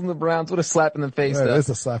Bengals and the Browns. What a slap in the face, though. It's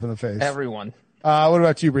a slap in the face. Everyone. What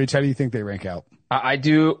about you, Breach? How do you think they rank out? I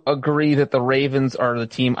do agree that the Ravens are the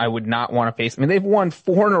team I would not want to face. I mean, they've won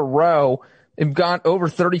 4 in a row. They've gone over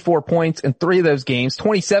 34 points in 3 of those games.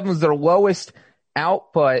 27 was their lowest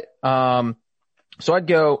output. So I'd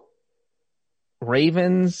go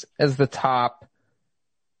Ravens as the top.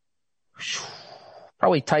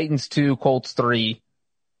 Probably Titans 2, Colts 3.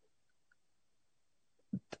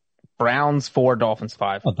 Browns 4, Dolphins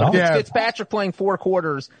 5. Fitzpatrick playing 4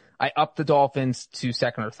 quarters. I up the Dolphins to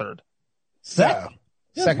second or third. Second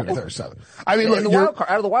or third. So, I mean, in the wild card,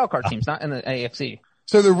 out of the wild card teams, not in the AFC.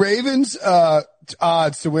 So the Ravens,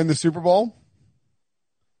 odds to win the Super Bowl,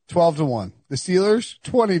 12-1. The Steelers,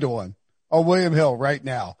 20-1 on William Hill right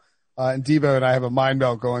now. And Debo and I have a mind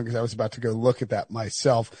melt going because I was about to go look at that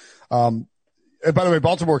myself. And by the way,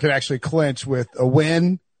 Baltimore can actually clinch with a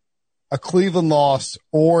win a Cleveland loss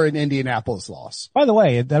or an Indianapolis loss. By the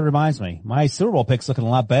way, that reminds me, my Super Bowl pick's looking a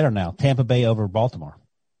lot better now. Tampa Bay over Baltimore.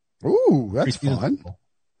 Ooh, that's fun.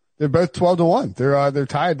 They're both 12-1. They're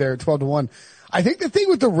tied there at 12-1. I think the thing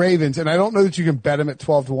with the Ravens, and I don't know that you can bet them at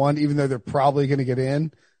 12-1, even though they're probably going to get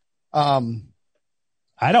in. I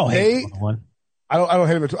don't hate 12-1. I don't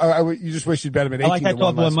hate them at you just wish you'd bet them at 18-1. I like that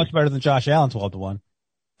 12-1 much better than Josh Allen 12-1.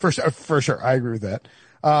 For sure. I agree with that.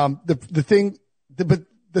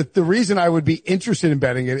 The reason I would be interested in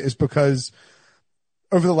betting it is because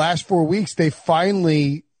over the last 4 weeks, they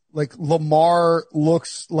finally, like, Lamar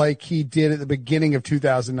looks like he did at the beginning of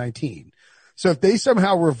 2019. So if they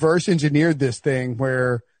somehow reverse engineered this thing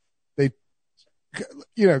where they,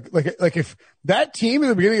 like if that team in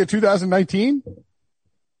the beginning of 2019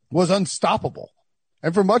 was unstoppable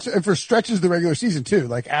and for stretches of the regular season too,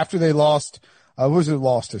 like after they lost, what was it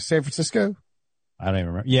lost to San Francisco? I don't even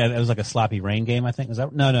remember. Yeah, it was like a sloppy rain game, I think. Was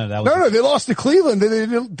that? No, that was. No, they lost to Cleveland. They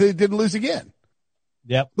didn't lose again.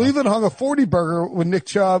 Yep. Cleveland hung a 40 burger when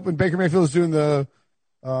Baker Mayfield was doing the,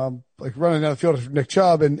 running down the field for Nick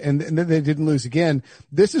Chubb and then they didn't lose again.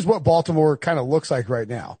 This is what Baltimore kind of looks like right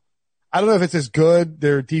now. I don't know if it's as good.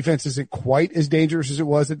 Their defense isn't quite as dangerous as it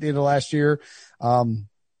was at the end of last year. But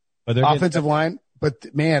their offensive line,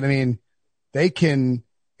 but man, I mean,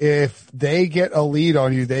 if they get a lead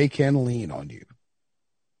on you, they can lean on you.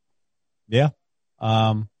 Yeah.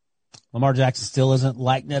 Lamar Jackson still isn't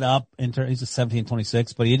lighting it up. He's a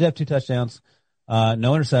 17-26, but he did have 2 touchdowns.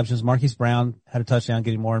 No interceptions. Marquise Brown had a touchdown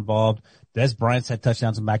getting more involved. Des Bryant's had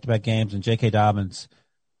touchdowns in back-to-back games, and J.K. Dobbins,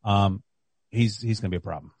 he's going to be a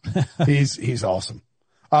problem. He's awesome.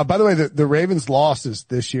 By the way, the Ravens' losses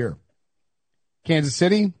this year: Kansas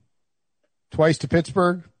City, twice to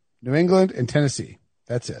Pittsburgh, New England, and Tennessee.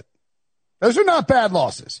 That's it. Those are not bad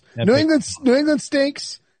losses. New England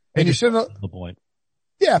stinks. And you should the point.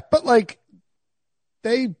 Yeah, but like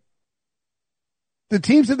the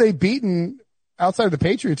teams that they've beaten outside of the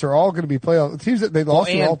Patriots are all going to be playoff. The teams that they lost.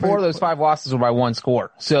 And 4 of those 5 losses were by 1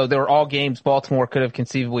 score. So they were all games Baltimore could have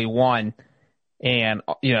conceivably won. And,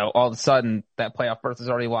 all of a sudden that playoff berth is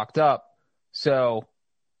already locked up. So,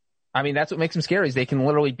 I mean, that's what makes them scary is they can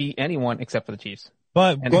literally beat anyone except for the Chiefs.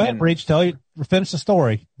 But go ahead, Breach, finish the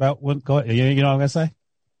story about go ahead. You know what I'm going to say?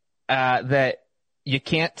 That you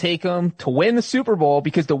can't take them to win the Super Bowl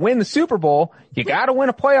because to win the Super Bowl, you got to win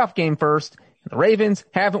a playoff game first. The Ravens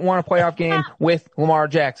haven't won a playoff game with Lamar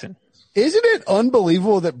Jackson. Isn't it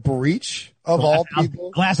unbelievable that Breach of all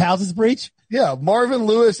people? Glass houses Breach? Yeah. Marvin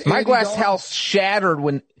Lewis. My glass house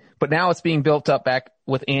shattered but now it's being built up back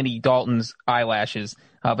with Andy Dalton's eyelashes.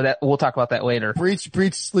 But we'll talk about that later. Breach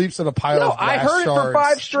sleeps in a pile of glass I heard shards. it for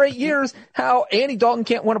 5 straight years how Andy Dalton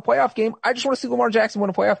can't win a playoff game. I just want to see Lamar Jackson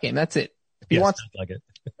win a playoff game. That's it. He wants like it.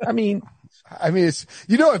 I mean, it's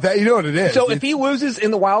what it is. So if he loses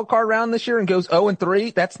in the wild card round this year and goes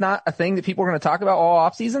 0-3, that's not a thing that people are going to talk about all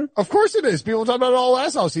off season. Of course it is. People talk about it all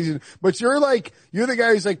last off season, but you're the guy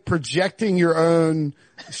who's like projecting your own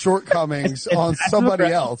shortcomings on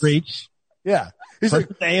somebody else. Breach. Yeah. He's like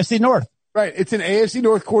the AFC North. Right. It's an AFC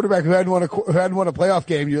North quarterback who hadn't won a playoff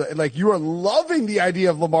game. You are loving the idea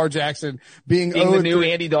of Lamar Jackson being the new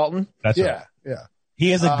Andy Dalton. That's right. Yeah. Yeah. He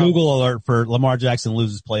has a Google alert for Lamar Jackson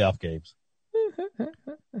loses playoff games.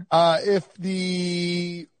 If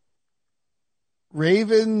the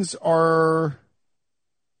Ravens are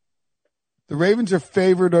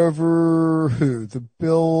favored over who? The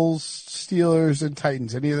Bills, Steelers, and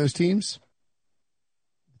Titans. Any of those teams?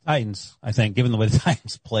 Titans, I think, given the way the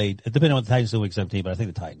Titans played. It depends on what the Titans do in week 17, but I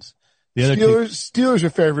think the Titans. The other Steelers are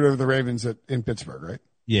favored over the Ravens in Pittsburgh, right?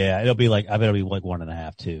 Yeah, I bet it'll be like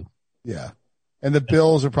 1.5 too. Yeah. And the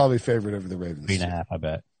Bills are probably favored over the Ravens. 3.5, I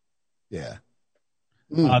bet. Yeah.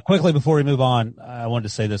 Quickly before we move on, I wanted to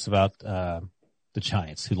say this about the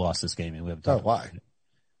Giants who lost this game. And we haven't talked why? About it.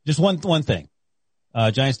 Just one thing.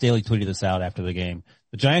 Giants Daily tweeted this out after the game.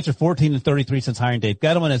 The Giants are 14-33 since hiring Dave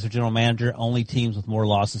Gettleman as their general manager. Only teams with more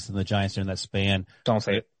losses than the Giants during that span. Don't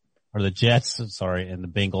say it. Are the Jets, and the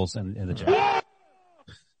Bengals and the Giants.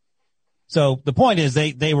 So the point is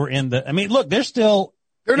they were in the, I mean, look, they're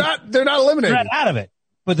not eliminated. They're not out of it.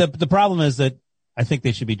 But the problem is that I think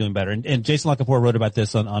they should be doing better. And Jason La Canfora wrote about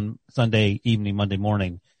this on Sunday evening, Monday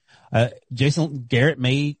morning. Jason Garrett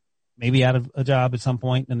may be out of a job at some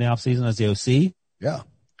point in the offseason as the OC. Yeah.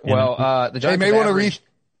 Well, the Giants may want to reach.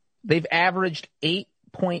 They've averaged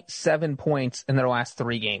 8.7 points in their last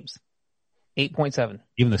 3 games. 8.7.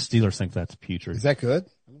 Even the Steelers think that's putrid. Is that good?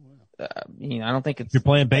 I don't think it's. If you're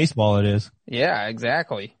playing baseball, it is. Yeah,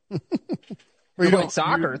 exactly. You're playing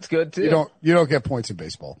soccer, it's good too. You don't get points in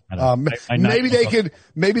baseball. I maybe they could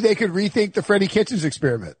rethink the Freddie Kitchens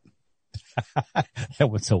experiment. That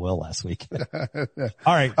went so well last week.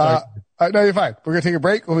 All right. No, you're fine. We're going to take a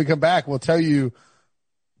break. When we come back, we'll tell you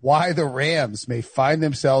why the Rams may find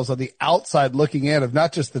themselves on the outside looking in of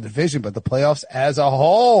not just the division, but the playoffs as a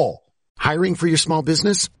whole. Hiring for your small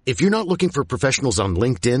business? If you're not looking for professionals on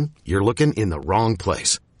LinkedIn, you're looking in the wrong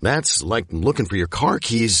place. That's like looking for your car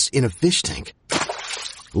keys in a fish tank.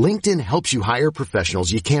 LinkedIn helps you hire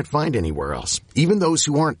professionals you can't find anywhere else, even those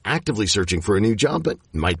who aren't actively searching for a new job but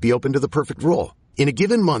might be open to the perfect role. In a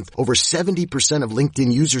given month, over 70% of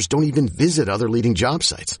LinkedIn users don't even visit other leading job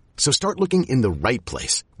sites. So start looking in the right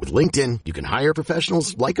place. With LinkedIn, you can hire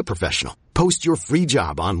professionals like a professional. Post your free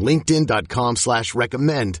job on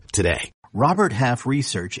linkedin.com/recommend today. Robert Half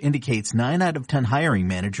research indicates 9 out of 10 hiring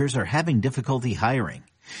managers are having difficulty hiring.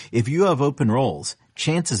 If you have open roles,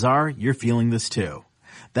 chances are you're feeling this too.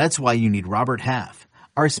 That's why you need Robert Half.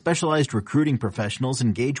 Our specialized recruiting professionals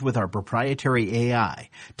engage with our proprietary AI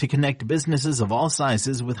to connect businesses of all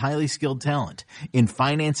sizes with highly skilled talent in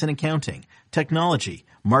finance and accounting, technology,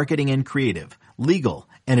 marketing and creative, legal,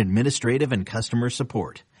 and administrative and customer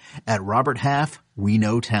support. At Robert Half, we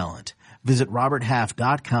know talent. Visit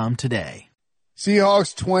roberthalf.com today.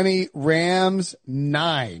 Seahawks 20, Rams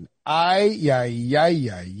 9.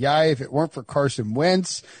 If it weren't for Carson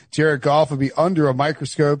Wentz, Jared Goff would be under a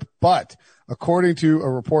microscope, but according to a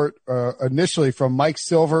report initially from Mike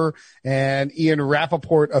Silver and Ian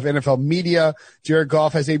Rappaport of NFL Media, Jared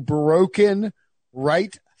Goff has a broken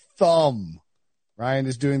right thumb. Ryan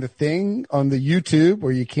is doing the thing on the YouTube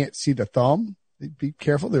where you can't see the thumb. Be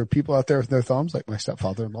careful. There are people out there with no thumbs, like my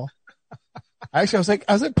stepfather-in-law. Actually, I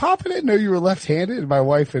was like, Pop, I didn't know you were left-handed. And my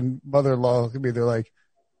wife and mother-in-law look at me. They're like,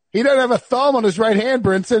 he doesn't have a thumb on his right hand,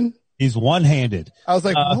 Brinson. He's one-handed. I was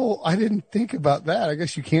like, oh, I didn't think about that. I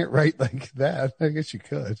guess you can't write like that. I guess you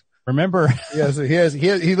could. Remember? He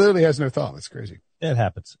literally has no thumb. It's crazy. It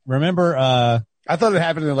happens. Remember, I thought it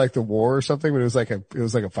happened in like the war or something, but it was like a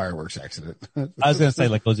fireworks accident. I was going to say,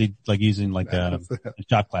 like, was he like using like a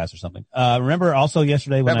shop class or something? Remember also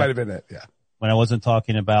yesterday when that might have been it. Yeah. When I wasn't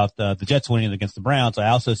talking about the Jets winning against the Browns, I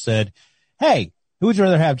also said, hey, who would you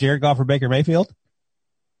rather have, Jared Goff or Baker Mayfield?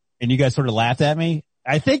 And you guys sort of laughed at me.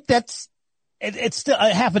 I think it's still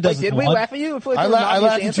half a dozen. Wait, did we laugh at you? I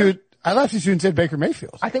laughed at you and said Baker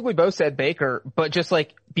Mayfield. I think we both said Baker, but just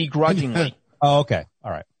like begrudgingly. Oh, okay.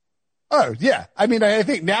 All right. Oh, yeah. I mean, I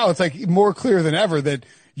think now it's like more clear than ever that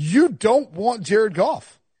you don't want Jared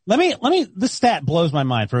Goff. This stat blows my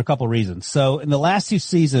mind for a couple of reasons. So in the last 2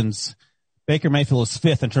 seasons, Baker Mayfield is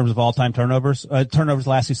 5th in terms of all-time turnovers. Turnovers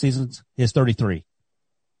last 2 seasons, he has 33.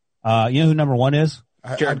 You know who number 1 is?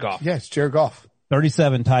 Jared Goff. Yes, Jared Goff.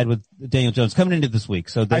 37, tied with Daniel Jones coming into this week.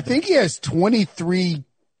 So I think he has 23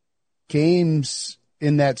 games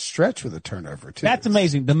in that stretch with a turnover too. That's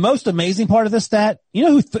amazing. The most amazing part of this stat, you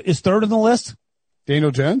know who is 3rd on the list?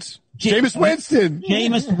 Daniel Jones? Jameis Winston.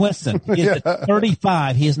 Jameis Winston. He is at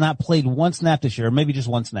 35. He has not played 1 snap this year, or maybe just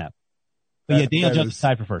 1 snap. But Daniel Jones is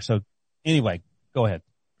tied for first. So anyway, go ahead.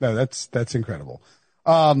 No, that's incredible.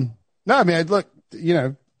 No, I mean, look,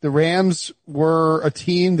 the Rams were a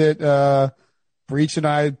team that, Breach and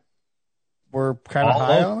I were kind of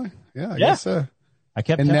high on. Yeah, I guess so.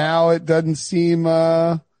 Now it doesn't seem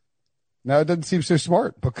so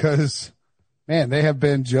smart because, man, they have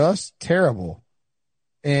been just terrible.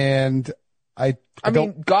 And I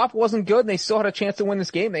mean, Goff wasn't good and they still had a chance to win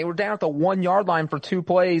this game. They were down at the 1-yard line for 2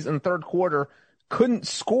 plays in the third quarter, couldn't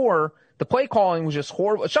score. The play calling was just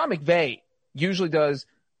horrible. Sean McVay usually does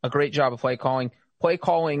a great job of play calling. Play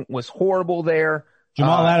calling was horrible there.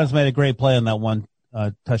 Jamal Adams made a great play on that one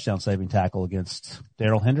touchdown saving tackle against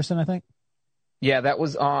Darrell Henderson, I think. Yeah,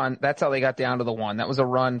 that's how they got down to the 1. That was a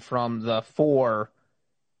run from the 4.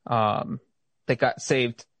 They got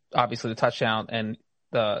saved, obviously the touchdown, and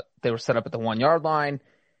they were set up at the 1-yard line.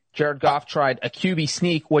 Jared Goff tried a QB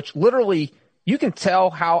sneak, which literally you can tell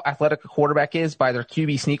how athletic a quarterback is by their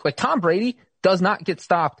QB sneak. Like Tom Brady does not get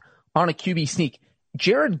stopped on a QB sneak.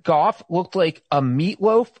 Jared Goff looked like a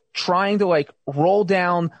meatloaf trying to like roll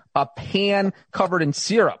down a pan covered in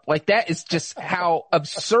syrup. Like that is just how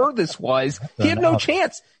absurd this was. He had no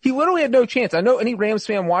chance. He literally had no chance. I know any Rams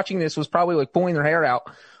fan watching this was probably like pulling their hair out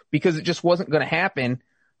because it just wasn't going to happen.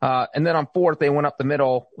 And then on 4th, they went up the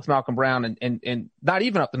middle with Malcolm Brown and not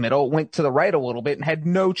even up the middle, went to the right a little bit and had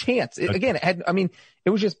no chance. It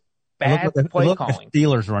was just bad play calling.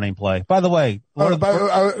 Steelers running play. By the way, I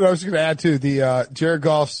was going to add to the Jared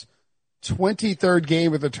Goff's 23rd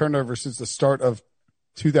game with a turnover since the start of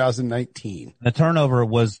 2019. The turnover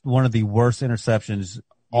was one of the worst interceptions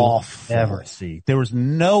you'll ever see. There was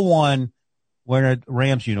no one wearing a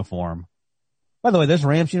Rams uniform. By the way, those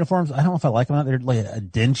Rams uniforms, I don't know if I like them or not. They're like a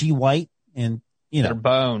dingy white. And, They're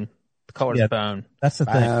bone. The color's bone. That's the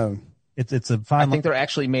thing. It's a fine. I think they're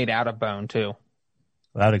actually made out of bone too.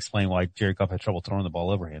 That would explain why Jared Goff had trouble throwing the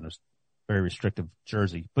ball overhand. It was a very restrictive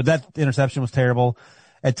jersey. But that interception was terrible.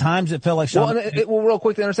 At times it felt like Sean. Well, real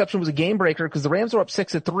quick, the interception was a game breaker because the Rams were up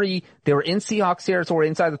 6-3. They were in Seahawks territory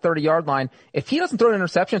inside the 30-yard line. If he doesn't throw an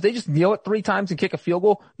interception, if they just kneel it 3 times and kick a field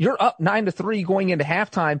goal, you're up 9-3 going into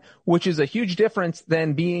halftime, which is a huge difference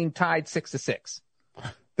than being tied 6-6.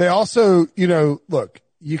 They also, look,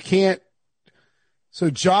 you can't.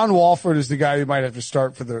 So John Wolford is the guy who might have to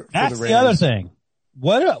start for the Rams. That's the other thing.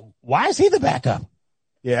 Why is he the backup?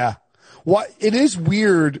 Yeah. It is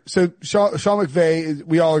weird. So Sean McVay,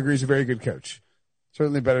 we all agree, is a very good coach.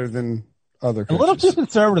 Certainly better than other coaches. A little too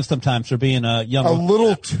conservative sometimes for being a young. A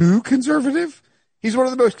little too conservative? He's one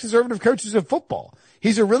of the most conservative coaches in football.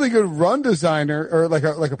 He's a really good run designer or like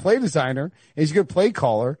a play designer. He's a good play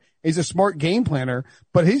caller. He's a smart game planner,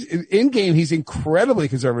 but in game, he's incredibly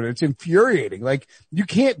conservative. It's infuriating. Like you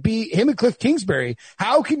can't be him and Cliff Kingsbury.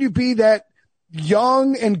 How can you be that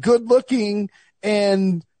young and good looking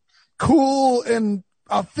and cool and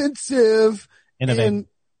offensive and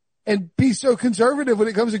be so conservative when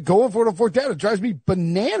it comes to going for it on 4th down? It drives me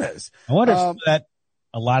bananas. I wonder if that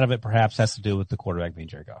a lot of it perhaps has to do with the quarterback being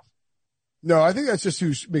Jared Goff. No, I think that's just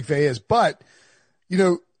who McVay is. But,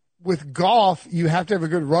 with Goff, you have to have a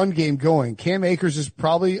good run game going. Cam Akers is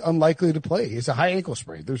probably unlikely to play. It's a high ankle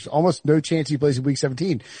sprain. There's almost no chance he plays in week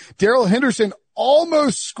 17. Darrell Henderson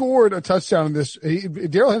almost scored a touchdown in this.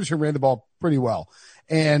 Darrell Henderson ran the ball pretty well.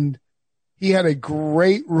 And he had a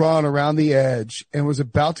great run around the edge and was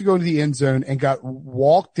about to go into the end zone and got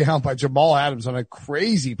walked down by Jamal Adams on a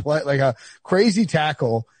crazy play, like a crazy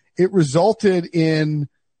tackle. It resulted in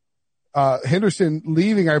Henderson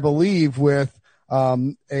leaving, I believe, with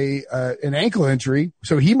an ankle injury,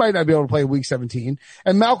 so he might not be able to play week 17.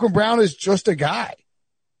 And Malcolm Brown is just a guy.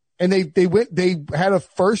 And they had a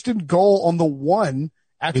 1st and goal on the 1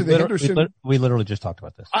 after the Henderson. We literally just talked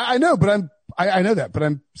about this. I know, but I know that, but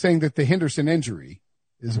I'm saying that the Henderson injury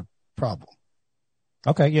is a problem.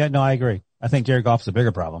 Okay. Yeah, no, I agree. I think Jared Goff's a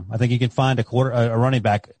bigger problem. I think you can find a running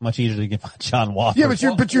back much easier than you can find John Wolford.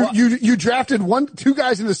 Yeah, but you drafted 2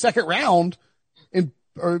 guys in the 2nd round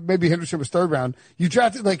or maybe Henderson was 3rd round. You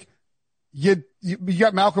drafted you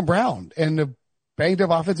got Malcolm Brown and a banged up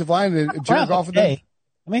offensive line and Jared Goff. Okay.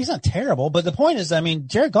 I mean, he's not terrible, but the point is,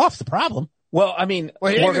 Jared Goff's the problem. Well, we're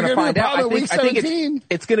going to find out. I think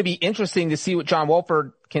it's going to be interesting to see what John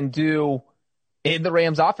Wolford can do in the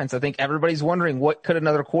Rams offense. I think everybody's wondering what could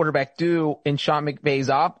another quarterback do in Sean McVay's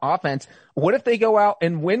offense. What if they go out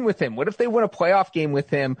and win with him? What if they win a playoff game with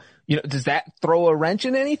him? Does that throw a wrench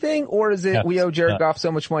in anything, or is it we owe Jared Goff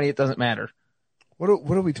so much money it doesn't matter? What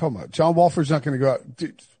are we talking about? John Wolford's not going to go out.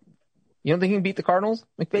 Dude. You don't think he can beat the Cardinals?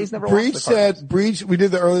 McVay's never lost the Cardinals. Breach, we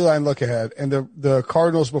did the early line look ahead, and the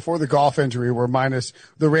Cardinals before the Goff injury were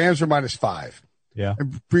the Rams were -5. Yeah.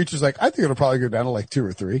 And Breach was like, I think it'll probably go down to 2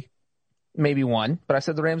 or 3. Maybe 1, but I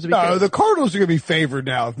said the Rams would be No, the Cardinals are going to be favored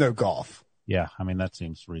now with no Goff. Yeah, that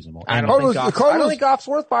seems reasonable. I don't think Goff's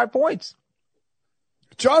worth 5 points.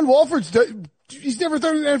 John Wolford's he's never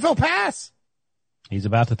thrown an NFL pass. He's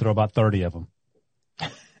about to throw about 30 of them.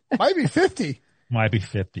 Might be 50. Might be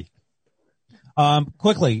 50.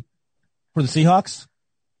 Quickly for the Seahawks,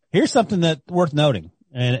 here's something that's worth noting,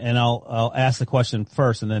 and I'll ask the question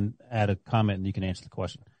first and then add a comment and you can answer the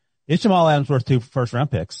question. Is Jamal Adams worth 2 first-round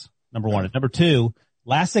picks? Number 1. And number 2,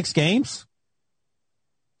 last 6 games,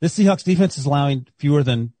 this Seahawks defense is allowing fewer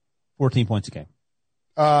than 14 points a game.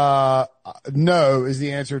 No is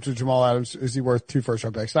the answer to Jamal Adams. Is he worth 2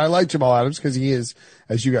 first-round picks? And I like Jamal Adams because he is,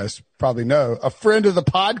 as you guys probably know, a friend of the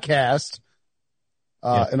podcast.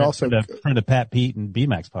 And also a friend of Pat Pete and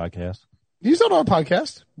BMAX podcast. He's on our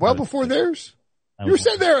podcast before theirs. You were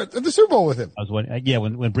sitting there at the Super Bowl with him. I was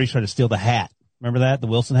when Breach tried to steal the hat. Remember that? The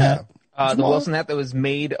Wilson hat? The Wilson hat that was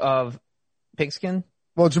made of pigskin.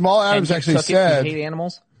 Well, Jamal Adams actually said, hate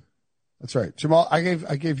animals. That's right. Jamal, I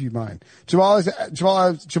gave you mine. Jamal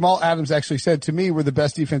Adams actually said to me, we're the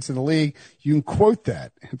best defense in the league. You can quote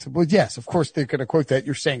that. And said, well, yes, of course they're going to quote that.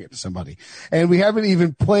 You're saying it to somebody. And we haven't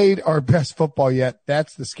even played our best football yet.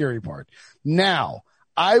 That's the scary part. Now,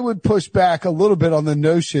 I would push back a little bit on the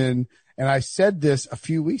notion, and I said this a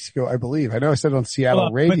few weeks ago, I believe. I know I said it on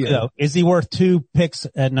Seattle radio. Quickly, though, is he worth 2 picks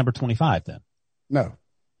at number 25 then? No.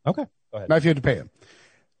 Okay. Go ahead. Not if you had to pay him.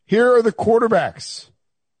 Here are the quarterbacks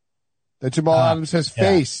that Jamal Adams has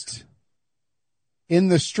faced in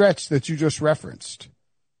the stretch that you just referenced.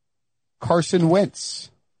 Carson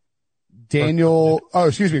Wentz,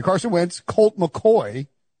 Carson Wentz, Colt McCoy.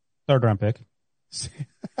 3rd round pick.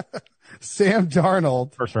 Sam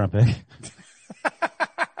Darnold, First round pick.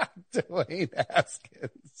 Dwayne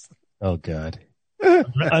Haskins, Oh God.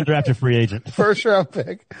 Undrafted free agent. first round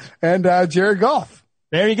pick, and Jared Goff.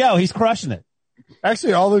 There you go. He's crushing it.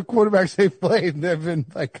 Actually, all the quarterbacks they've played, they've been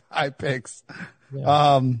like high picks.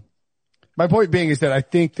 Yeah. My point being is that I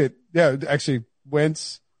think that, actually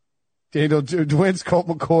Wentz, Colt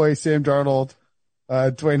McCoy, Sam Darnold,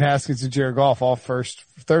 Dwayne Haskins, and Jared Goff, all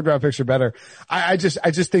third round picks are better. I just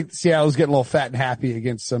think Seattle's getting a little fat and happy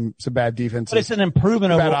against some bad defenses. But it's an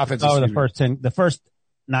improvement over offenses. the first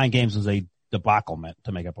 9 games was a debacle,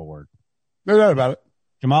 to make up a word. No doubt about it.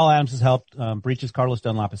 Jamal Adams has helped. Breaches Carlos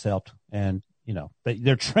Dunlap has helped. And,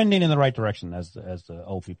 they're trending in the right direction, as the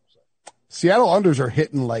old people say. Seattle unders are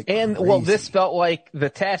hitting like And crazy. this felt like the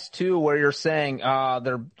test too, where you're saying,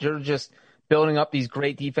 they're just building up these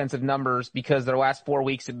great defensive numbers because their last 4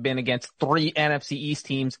 weeks have been against 3 NFC East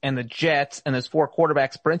teams and the Jets and those 4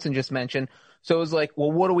 quarterbacks Brinson just mentioned. So it was like,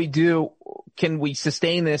 well, what do we do? Can we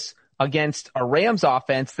sustain this against a Rams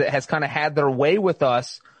offense that has kind of had their way with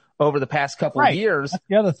us over the past couple of years? That's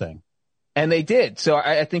the other thing. And they did. So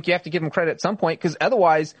I think you have to give them credit at some point, because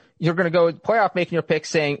otherwise you're going to go playoff making your pick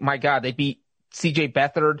saying, my God, they beat CJ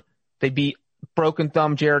Beathard. They beat broken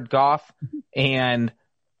thumb Jared Goff and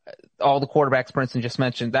all the quarterbacks Brinson just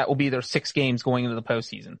mentioned. That will be their 6 games going into the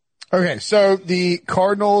postseason. Okay. So the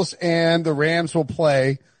Cardinals and the Rams will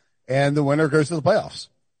play, and the winner goes to the playoffs.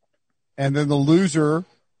 And then the loser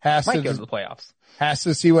Might go to the playoffs. Has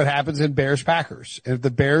to see what happens in Bears Packers. And if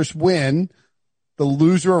the Bears win, the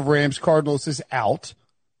loser of Rams Cardinals is out.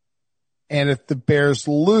 And if the Bears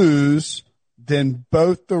lose, then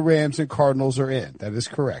both the Rams and Cardinals are in. That is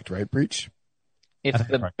correct, right, Breach? If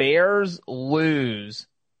the Bears lose,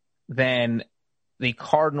 then the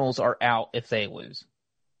Cardinals are out if they lose.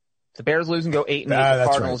 If the Bears lose and go 8-8, the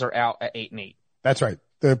Cardinals are out at 8-8. That's right.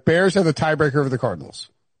 The Bears have the tiebreaker over the Cardinals.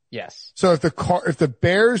 Yes. So if the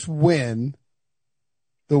Bears win,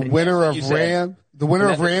 the winner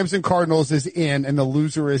of Rams and Cardinals is in, and the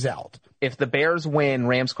loser is out. If the Bears win,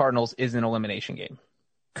 Rams Cardinals is an elimination game.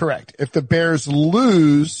 Correct. If the Bears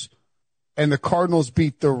lose and the Cardinals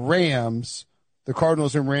beat the Rams, the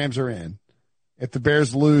Cardinals and Rams are in. If the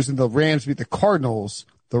Bears lose and the Rams beat the Cardinals,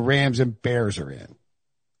 the Rams and Bears are in.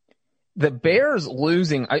 The Bears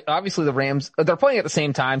losing, obviously the Rams, they're playing at the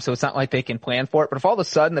same time, so it's not like they can plan for it. But if all of a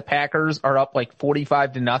sudden the Packers are up like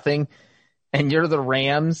 45-0 and you're the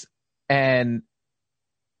Rams and,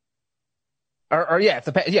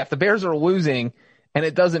 if the Bears are losing and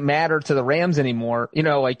it doesn't matter to the Rams anymore,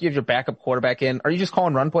 like you have your backup quarterback in, are you just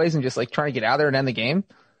calling run plays and just like trying to get out there and end the game?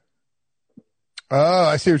 Oh,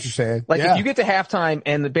 I see what you're saying. Like if you get to halftime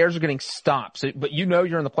and the Bears are getting stomped, but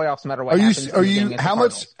you're in the playoffs no matter what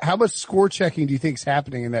happens. How much score checking do you think is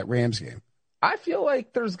happening in that Rams game? I feel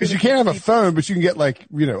like there's because you can't have a phone, but you can get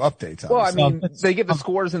updates. Well, I mean, they give the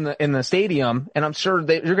scores in the stadium, and I'm sure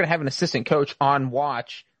you're going to have an assistant coach on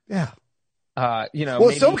watch. Yeah. Well,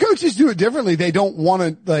 maybe, some coaches do it differently. They don't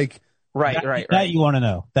want to Right. That you want to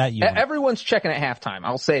know. Everyone's checking at halftime.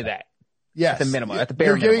 I'll say that. Yes. At the minimum, at the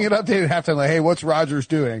bare minimum. You're minimum. getting an update at halftime, like, hey, what's Rodgers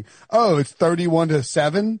doing? Oh, it's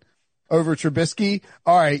 31-7 over Trubisky.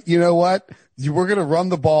 All right, you know what? We're going to run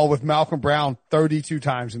the ball with Malcolm Brown 32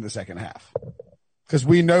 times in the second half. Because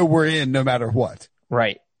we know we're in no matter what.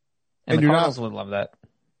 Right. And the Cardinals would love that.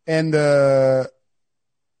 And did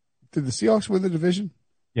the Seahawks win the division?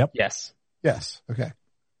 Yep. Yes. Okay.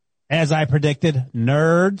 As I predicted,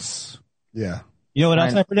 nerds. Yeah. You know what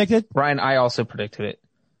else I predicted? Ryan, I also predicted it.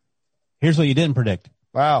 Here's what you didn't predict.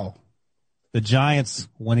 Wow. The Giants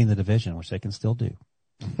winning the division, which they can still do.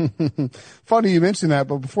 Funny you mentioned that,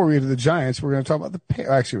 but before we get to the Giants, we're going to talk about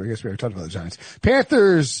actually, I guess we already talked about the Giants.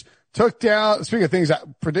 Panthers took down, speaking of things that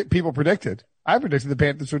people predicted, I predicted the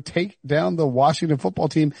Panthers would take down the Washington football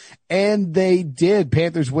team, and they did.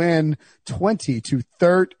 Panthers win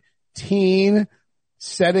 20-13,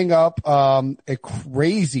 setting up a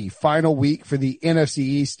crazy final week for the NFC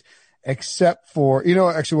East, except for,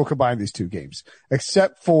 actually we'll combine these two games,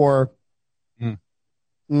 except for Sorry,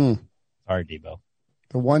 Debo.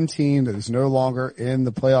 the one team that is no longer in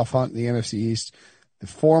the playoff hunt in the NFC East, the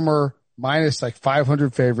former minus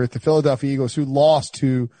 500 favorite, the Philadelphia Eagles, who lost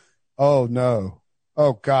to, Is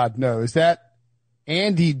that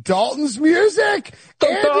Andy Dalton's music?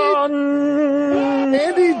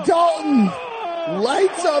 Andy Dalton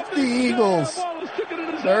lights up the Eagles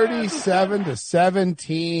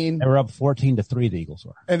 37-17. They were up 14-3, the Eagles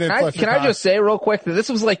were. And then can I just say real quick that this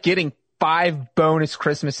was like getting 5 bonus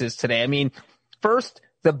Christmases today. I mean, first,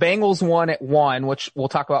 the Bengals won at 1, which we'll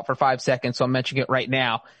talk about for 5 seconds, so I'm mentioning it right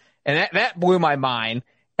now. And that blew my mind.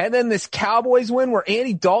 And then this Cowboys win where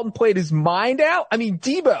Andy Dalton played his mind out. I mean,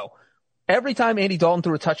 Debo, every time Andy Dalton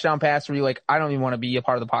threw a touchdown pass where you're like, I don't even want to be a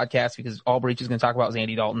part of the podcast because all Breach is going to talk about is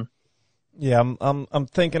Andy Dalton. Yeah, I'm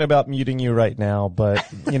thinking about muting you right now, but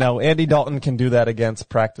Andy Dalton can do that against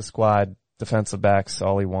practice squad defensive backs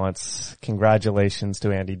all he wants. Congratulations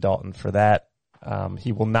to Andy Dalton for that.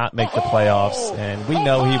 He will not make the playoffs, and we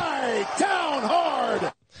know down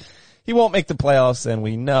hard. He won't make the playoffs, and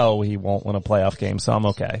we know he won't win a playoff game, so I'm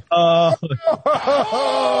okay.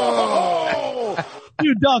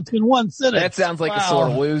 Two dunks in one sitting. That sounds like a sore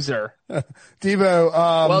loser. Debo.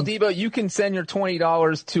 Well, Debo, you can send your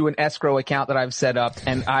 $20 to an escrow account that I've set up,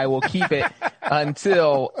 and I will keep it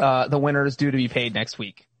until the winner is due to be paid next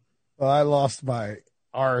week. Well, I lost my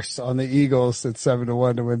arse on the Eagles at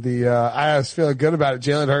 7-1 to win the. I was feeling good about it.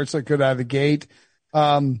 Jalen Hurts looked good out of the gate.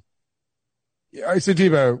 All right, so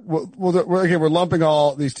Debo, we're lumping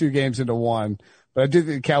all these two games into one. But I do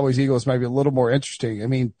think the Cowboys-Eagles might be a little more interesting. I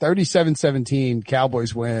mean, 37-17,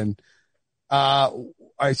 Cowboys win. All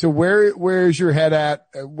right, so where's your head at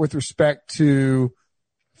with respect to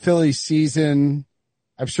Philly's season?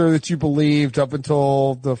 I'm sure that you believed up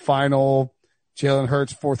until the final Jalen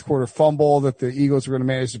Hurts fourth quarter fumble that the Eagles were going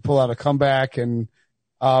to manage to pull out a comeback. And,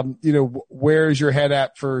 where's your head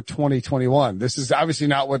at for 2021? This is obviously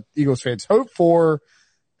not what Eagles fans hope for.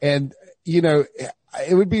 And,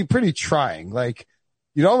 it would be pretty trying. Like,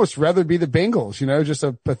 you'd almost rather be the Bengals, just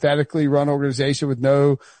a pathetically run organization with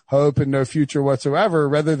no hope and no future whatsoever,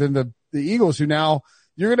 rather than the Eagles, who now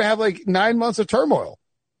you're going to have like 9 months of turmoil.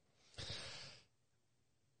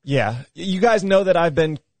 Yeah. You guys know that I've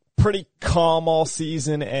been pretty calm all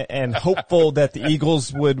season and hopeful that the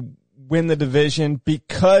Eagles would win the division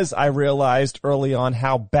because I realized early on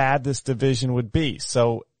how bad this division would be.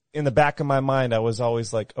 So in the back of my mind, I was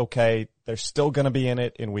always like, okay, they're still going to be in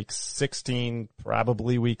it in week 16,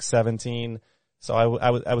 probably week 17. So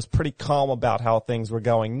I was pretty calm about how things were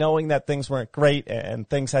going, knowing that things weren't great and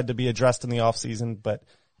things had to be addressed in the offseason, but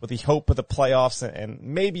with the hope of the playoffs and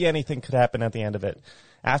maybe anything could happen at the end of it.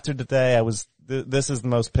 After today, this is the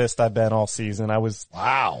most pissed I've been all season. I was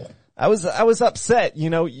upset.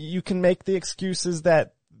 You can make the excuses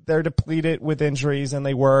that they're depleted with injuries, and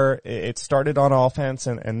they were. It started on offense,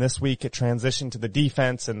 and this week it transitioned to the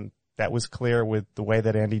defense, and that was clear with the way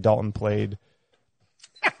that Andy Dalton played.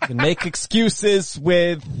 You can make excuses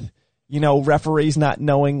with, referees not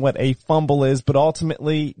knowing what a fumble is, but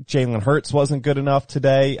ultimately Jalen Hurts wasn't good enough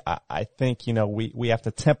today. I think, we have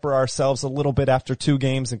to temper ourselves a little bit after 2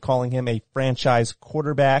 games and calling him a franchise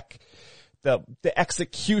quarterback. The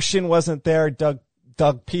execution wasn't there.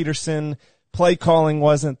 Doug Peterson play calling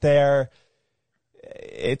wasn't there.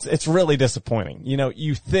 It's really disappointing.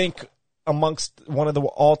 You think amongst one of the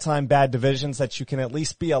all-time bad divisions that you can at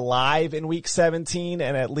least be alive in week 17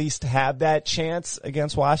 and at least have that chance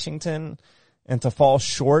against Washington, and to fall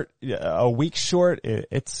short, a week short,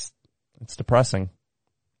 it's depressing.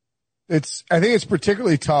 I think it's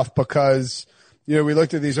particularly tough because, we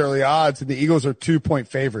looked at these early odds and the Eagles are 2-point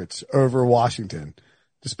favorites over Washington,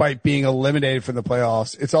 despite being eliminated from the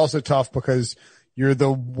playoffs. It's also tough because you're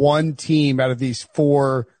the one team out of these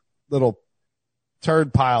 4 little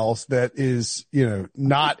turd piles that is,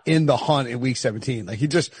 not in the hunt in week 17. Like, you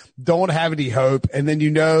just don't have any hope. And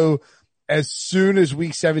then, as soon as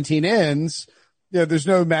week 17 ends, there's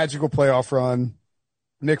no magical playoff run.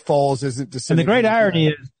 Nick Foles isn't descending. And the great irony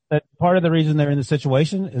is that part of the reason they're in the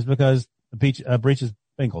situation is because the breaches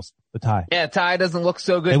Bengals, the tie. Yeah, tie doesn't look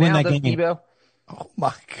so good they now, win that does game. Debo? Oh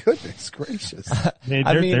my goodness gracious.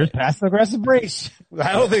 There's passive aggressive breach.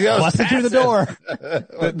 I don't think that was busted through the door.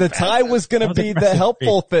 The tie was going to be the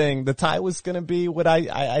helpful thing. The tie was going to be what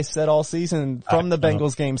I said all season from the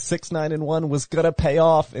Bengals game. 6-9-1 was going to pay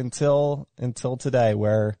off until today,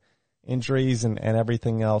 where injuries and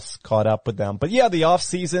everything else caught up with them. But yeah, the off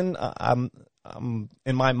season, I'm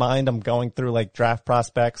in my mind, I'm going through like draft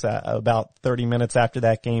prospects about 30 minutes after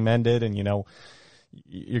that game ended. And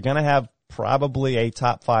you're going to have probably a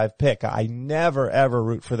top 5 pick. I never ever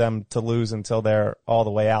root for them to lose until they're all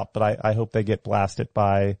the way out, but I hope they get blasted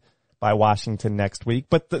by Washington next week.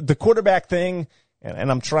 But the quarterback thing, and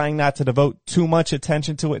I'm trying not to devote too much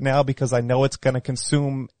attention to it now because I know it's going to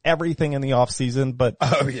consume everything in the off season, but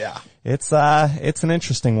oh yeah, it's an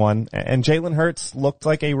interesting one. And Jalen Hurts looked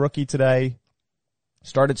like a rookie today.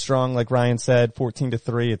 Started strong, like Ryan said,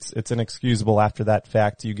 14-3. It's inexcusable after that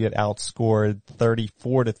fact. You get outscored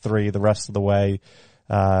 34-3 the rest of the way.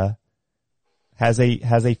 Has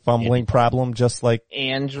a fumbling problem just like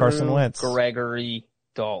Andrew Carson Wentz. Gregory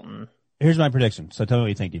Dalton. Here's my prediction. So tell me what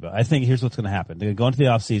you think, Debo. I think here's what's going to happen. They're going to go into the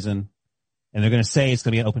offseason. And they're going to say it's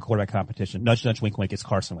going to be an open quarterback competition. Nudge, nudge, wink, wink. It's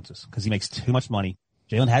Carson Wentz because he makes too much money.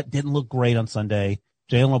 Jalen didn't look great on Sunday.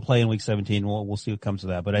 Jalen will play in week 17. We'll see what comes of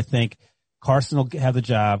that. But I think Carson will have the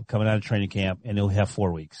job coming out of training camp, and he'll have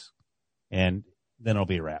 4 weeks. And then it'll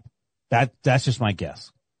be a wrap. That's just my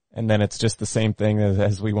guess. And then it's just the same thing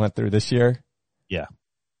as we went through this year. Yeah.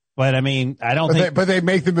 But I mean, I don't think. But they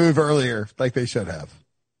make the move earlier like they should have.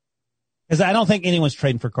 Because I don't think anyone's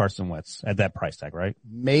trading for Carson Wentz at that price tag, right?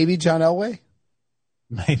 Maybe John Elway?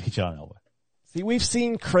 Maybe John Elway. See, we've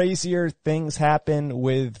seen crazier things happen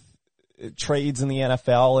with trades in the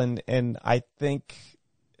NFL, and I think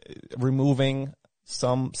removing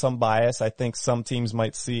some bias, I think some teams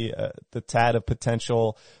might see the tad of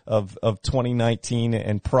potential of 2019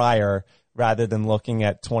 and prior rather than looking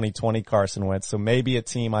at 2020 Carson Wentz. So maybe a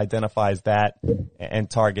team identifies that and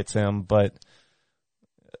targets him, but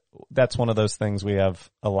that's one of those things we have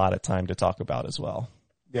a lot of time to talk about as well.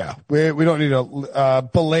 Yeah, we don't need to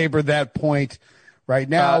belabor that point right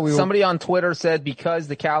now. Somebody on Twitter said because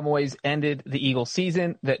the Cowboys ended the Eagles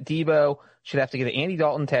season that Debo should have to get an Andy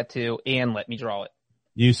Dalton tattoo and let me draw it.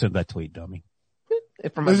 You said that tweet, dummy.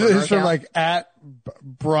 This is from like at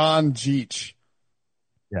Bron Jeech.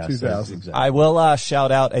 Yeah, 2000. Exactly. I will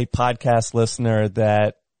shout out a podcast listener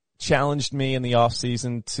that challenged me in the off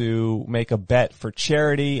season to make a bet for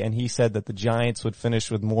charity, and he said that the Giants would finish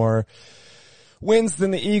with more wins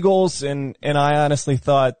than the Eagles, and I honestly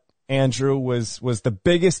thought Andrew was the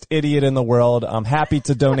biggest idiot in the world. I'm happy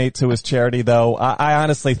to donate to his charity, though. I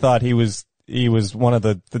honestly thought he was one of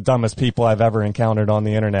the dumbest people I've ever encountered on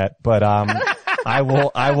the internet, but I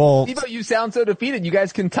will. Debo, you sound so defeated. You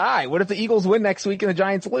guys can tie. What if the Eagles win next week and the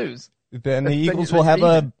Giants lose? Then the Eagles will have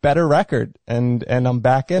a better record, and I'm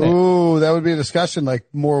back in it. Ooh, that would be a discussion, like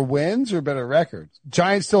more wins or better records.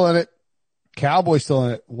 Giants still in it. Cowboys still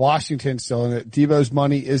in it. Washington still in it. Debo's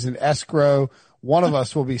money is in escrow. One of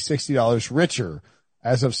us will be $60 richer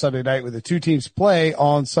as of Sunday night with the two teams play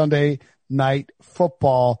on Sunday Night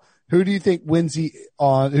Football. Who do you think wins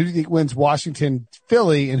Washington,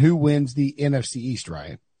 Philly, and who wins the NFC East,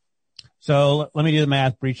 Ryan? So let me do the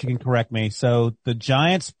math. Breach, you can correct me. So the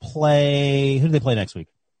Giants play, who do they play next week?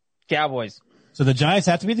 Cowboys. So the Giants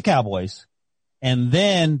have to beat the Cowboys, and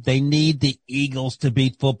then they need the Eagles to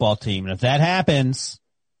beat football team. And if that happens,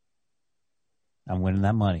 I'm winning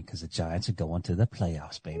that money because the Giants are going to the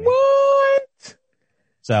playoffs, baby. What?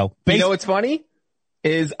 So you know what's funny?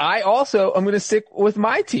 Is I also am going to stick with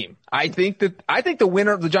my team. I think the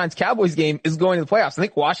winner of the Giants Cowboys game is going to the playoffs. I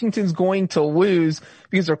think Washington's going to lose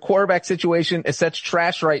because their quarterback situation is such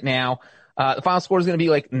trash right now. The final score is going to be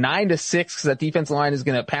like 9-6 because that defensive line is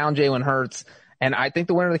going to pound Jalen Hurts. And I think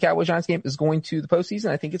the winner of the Cowboys Giants game is going to the postseason.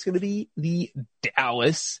 I think it's going to be the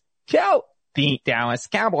Dallas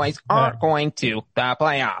Cowboys are going to the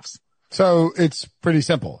playoffs. So it's pretty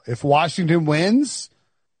simple. If Washington wins,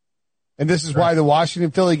 and this is why the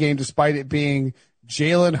Washington-Philly game, despite it being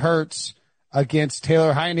Jalen Hurts against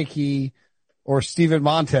Taylor Heineke or Steven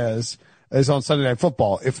Montez, is on Sunday Night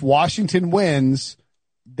Football. If Washington wins,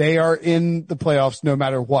 they are in the playoffs no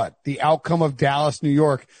matter what. The outcome of Dallas, New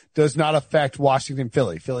York does not affect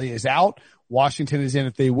Washington-Philly. Philly is out. Washington is in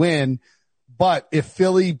if they win. But if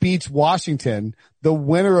Philly beats Washington, the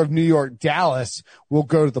winner of New York, Dallas, will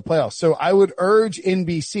go to the playoffs. So I would urge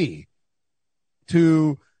NBC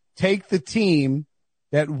to take the team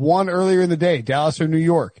that won earlier in the day, Dallas or New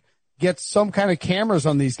York, get some kind of cameras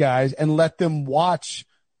on these guys and let them watch,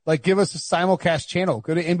 like give us a simulcast channel.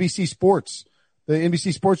 Go to NBC Sports, the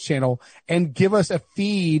NBC Sports channel, and give us a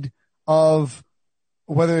feed of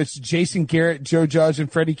whether it's Jason Garrett, Joe Judge,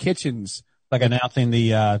 and Freddie Kitchens. Like announcing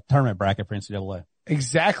the tournament bracket for NCAA.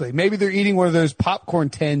 Exactly. Maybe they're eating one of those popcorn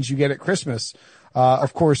tins you get at Christmas.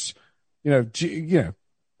 Of course,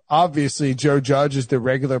 obviously Joe Judge is the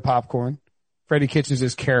regular popcorn. Freddie Kitchens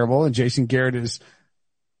is caramel, and Jason Garrett is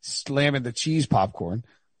slamming the cheese popcorn.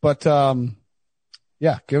 But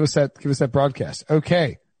give us that broadcast.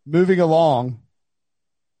 Okay, moving along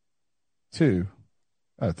to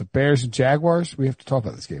the Bears and Jaguars. We have to talk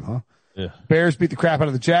about this game, huh? Yeah. Bears beat the crap out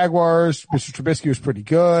of the Jaguars. Mr. Trubisky was pretty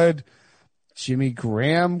good. Jimmy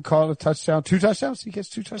Graham caught a touchdown. 2 touchdowns? He gets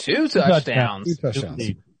 2 touchdowns? 2 touchdowns. 2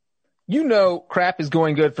 touchdowns. You know crap is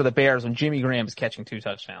going good for the Bears when Jimmy Graham is catching 2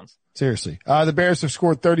 touchdowns. Seriously. The Bears have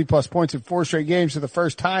scored 30-plus points in 4 straight games for the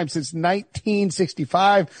first time since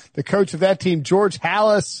 1965. The coach of that team, George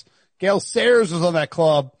Halas, Gale Sayers was on that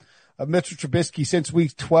club. Mitchell Trubisky since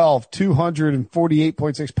week 12,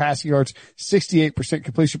 248.6 passing yards, 68%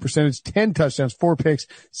 completion percentage, 10 touchdowns, 4 picks,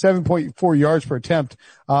 7.4 yards per attempt.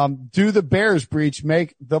 Do the Bears, Breach,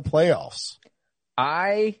 make the playoffs?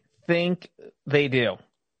 I think they do.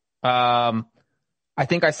 I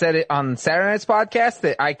think I said it on Saturday night's podcast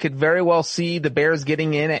that I could very well see the Bears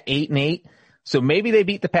getting in at 8-8. So maybe they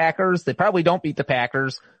beat the Packers. They probably don't beat the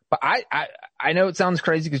Packers, but I know it sounds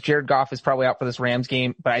crazy because Jared Goff is probably out for this Rams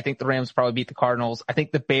game, but I think the Rams probably beat the Cardinals. I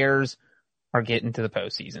think the Bears are getting to the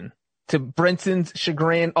postseason. To Brinson's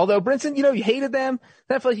chagrin, although Brinson, you hated them.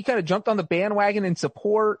 Then I feel like you kind of jumped on the bandwagon in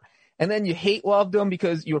support, and then you loved them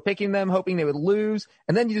because you were picking them hoping they would lose,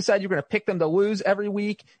 and then you decided you're going to pick them to lose every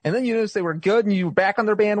week, and then you noticed they were good and you were back on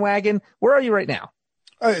their bandwagon. Where are you right now?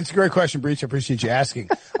 It's a great question, Breach. I appreciate you asking.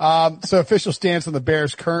 So official stance on the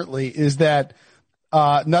Bears currently is that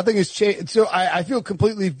nothing has changed. So I feel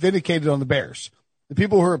completely vindicated on the Bears. The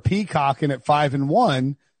people who are peacocking at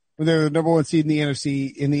 5-1, when they're the number one seed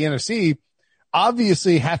in the NFC,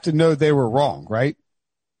 obviously have to know they were wrong, right?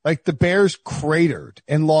 Like the Bears cratered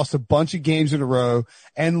and lost a bunch of games in a row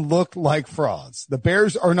and looked like frauds. The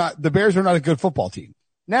Bears are not a good football team.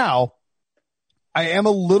 Now, I am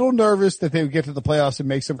a little nervous that they would get to the playoffs and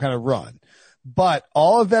make some kind of run, but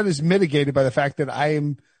all of that is mitigated by the fact that I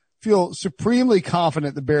feel supremely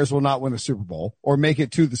confident the Bears will not win the Super Bowl or make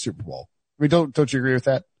it to the Super Bowl. I mean, don't you agree with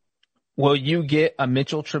that? Will you get a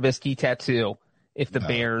Mitchell Trubisky tattoo if the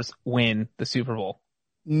Bears win the Super Bowl?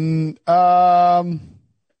 I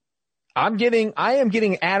am getting Adam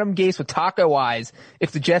Gase with taco eyes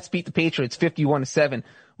if the Jets beat the Patriots 51-7.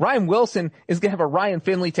 Ryan Wilson is going to have a Ryan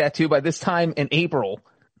Finley tattoo by this time in April.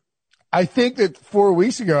 I think that 4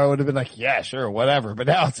 weeks ago I would have been like, yeah, sure, whatever. But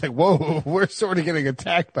now it's like, whoa, we're sort of getting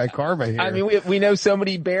attacked by karma here. I mean, we know so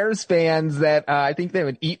many Bears fans that I think they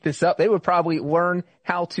would eat this up. They would probably learn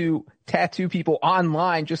how to tattoo people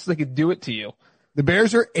online just so they could do it to you. The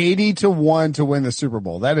Bears are 80-1 to win the Super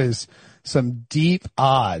Bowl. That is some deep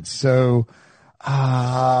odds. So,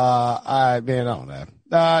 I don't know.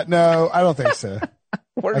 No, I don't think so.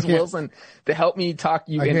 Where's Wilson to help me talk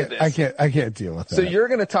you into this? I can't deal with that. So you're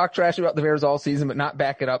going to talk trash about the Bears all season, but not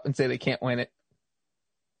back it up and say they can't win it?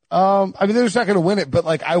 I mean, they're just not going to win it, but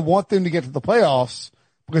like I want them to get to the playoffs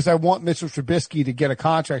because I want Mitchell Trubisky to get a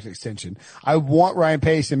contract extension. I want Ryan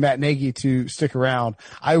Pace and Matt Nagy to stick around.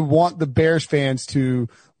 I want the Bears fans to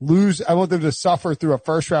lose. I want them to suffer through a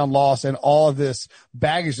first round loss and all of this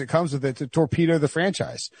baggage that comes with it to torpedo the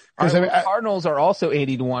franchise. Right, Cardinals are also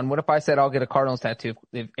 80-1. What if I said I'll get a Cardinals tattoo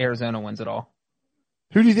if Arizona wins it all?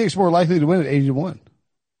 Who do you think is more likely to win at 80-1?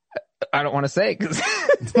 I don't want to say because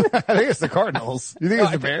I think it's the Cardinals. You think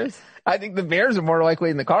it's the Bears? I think the Bears are more likely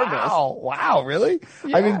than the Cardinals. Wow, really?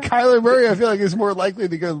 Yeah. I mean, Kyler Murray, I feel like is more likely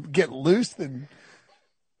to go get loose than.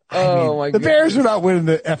 My the Bears are not winning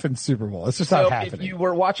the effing Super Bowl. It's just not happening. If you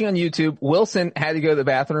were watching on YouTube, Wilson had to go to the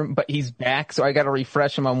bathroom, but he's back, so I got to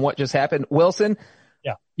refresh him on what just happened. Wilson,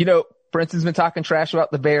 yeah, Brinson's been talking trash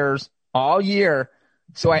about the Bears all year,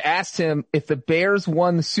 so I asked him if the Bears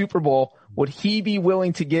won the Super Bowl, would he be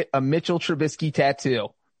willing to get a Mitchell Trubisky tattoo?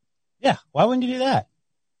 Yeah, why wouldn't you do that?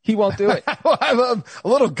 He won't do it. I'm a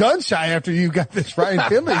little gun shy after you got this Ryan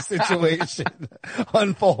Finley situation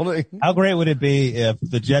unfolding. How great would it be if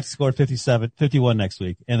the Jets scored 51 next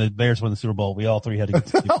week and the Bears won the Super Bowl? We all three had to get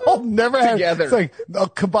to the Super Bowl. Never had together. It's like a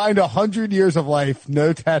combined 100 years of life,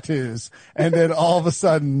 no tattoos, and then all of a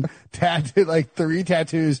sudden tattooed like 3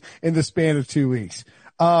 tattoos in the span of 2 weeks.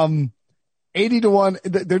 80-1,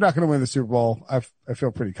 they're not going to win the Super Bowl. I feel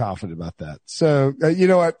pretty confident about that. So, you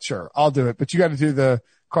know what? Sure, I'll do it, but you got to do the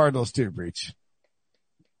Cardinals too, Breach.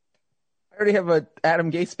 I already have a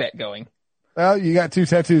Adam Gase bet going. Well, you got 2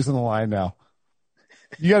 tattoos on the line now.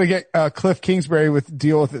 You got to get Cliff Kingsbury with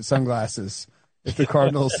Deal With It sunglasses if the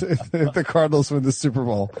Cardinals if the Cardinals win the Super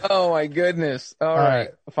Bowl. Oh my goodness! All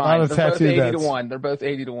right, fine. They're both 80-1. They're both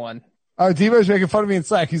 80-1. Oh, Devo's making fun of me in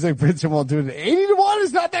Slack. He's like, Brinson won't do it. 80-1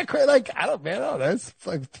 is not that crazy. Like, I don't know. That's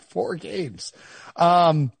like 4 games.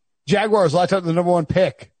 Jaguars locked up the number 1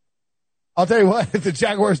 pick. I'll tell you what, if the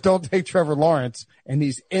Jaguars don't take Trevor Lawrence and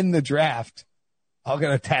he's in the draft, I'll get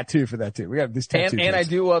a tattoo for that too. We got these tattoos. And I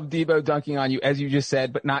do love Debo dunking on you, as you just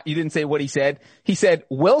said, but you didn't say what he said. He said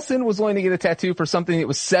Wilson was willing to get a tattoo for something that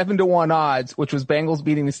was 7-1 odds, which was Bengals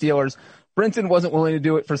beating the Steelers. Brinson wasn't willing to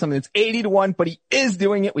do it for something that's 80-1, but he is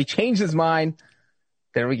doing it. We changed his mind.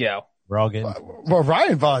 There we go. We're all getting. Well,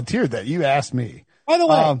 Ryan volunteered that. You asked me. By the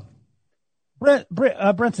way,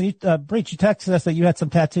 Brinson, Breach, you texted us that you had some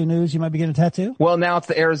tattoo news. You might be getting a tattoo. Well, now it's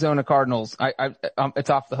the Arizona Cardinals. It's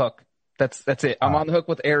off the hook. That's it. I'm on the hook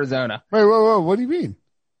with Arizona. Wait, whoa. What do you mean?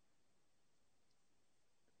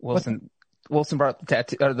 Wilson brought the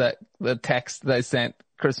tattoo or the text that I sent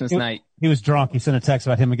Christmas night. He was drunk. He sent a text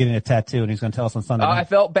about him getting a tattoo, and he's going to tell us on Sunday night. I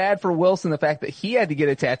felt bad for Wilson, the fact that he had to get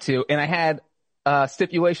a tattoo, and I had a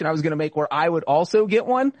stipulation I was going to make where I would also get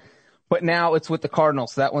one. but now it's with the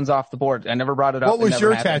Cardinals. So that one's off the board. I never brought it up. What was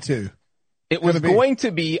your tattoo? It was going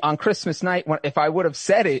to be on Christmas night. If I would have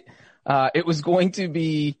said it, it was going to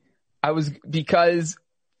be, because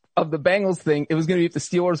of the Bengals thing, it was going to be if the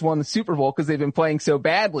Steelers won the Super Bowl because they've been playing so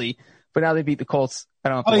badly, but now they beat the Colts. I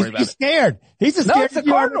don't have to worry about it. He's scared. He's scared. No, it's the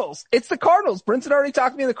Cardinals. It's the Cardinals. Brinson already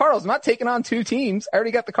talked to me in the Cardinals. I'm not taking on two teams. I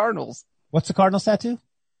already got the Cardinals. What's the Cardinals tattoo?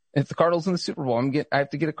 It's the Cardinals in the Super Bowl. I have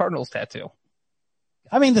to get a Cardinals tattoo.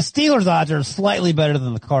 I mean, the Steelers odds are slightly better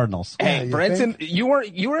than the Cardinals. Hey, Brinson, you were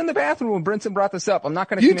in the bathroom when Brinson brought this up. I'm not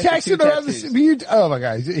going to. You texted around oh my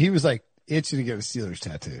God, he was like itching to get a Steelers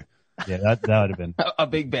tattoo. Yeah, that would have been a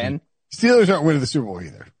Big Ben. Steelers aren't winning the Super Bowl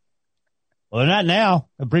either. Well, they're not now.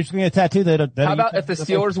 A Breach can get a tattoo. How about if the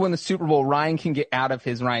Steelers win the Super Bowl, Ryan can get out of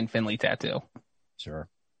his Ryan Finley tattoo? Sure.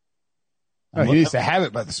 Oh, he needs to have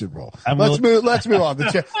it by the Super Bowl. Let's move on.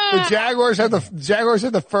 The Jaguars have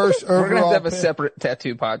the first overall. We're going to have a separate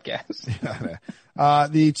tattoo podcast.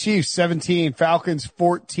 The Chiefs 17, Falcons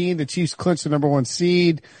 14. The Chiefs clinched the number 1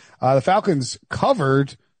 seed. The Falcons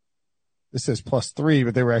covered. This says +3,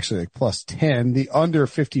 but they were actually like +10. The under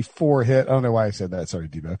 54 hit. I don't know why I said that. Sorry,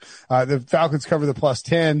 Debo. The Falcons covered the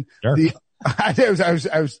 +10. Sure.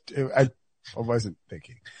 I wasn't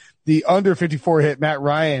thinking. The under 54 hit. Matt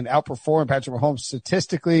Ryan outperformed Patrick Mahomes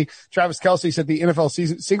statistically. Travis Kelce set the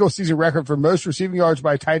NFL single season record for most receiving yards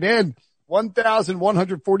by a tight end,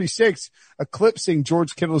 1,146, eclipsing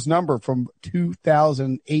George Kittle's number from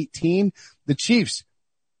 2018. The Chiefs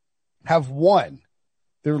have won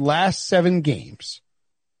their last 7 games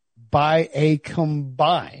by a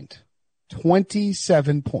combined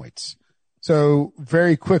 27 points. So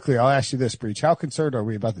very quickly, I'll ask you this, Breach. How concerned are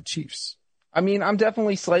we about the Chiefs? I mean, I'm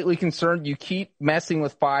definitely slightly concerned. You keep messing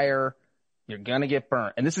with fire, you're going to get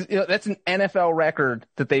burnt. And that's an NFL record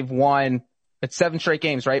that they've won at 7 straight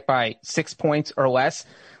games, right? By 6 points or less.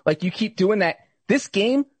 Like, you keep doing that. This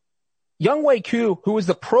game, Younghoe Koo, who was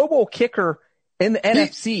the Pro Bowl kicker in the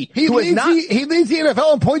NFC. He leads the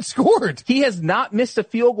NFL in points scored. He has not missed a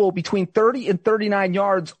field goal between 30 and 39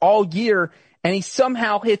 yards all year. And he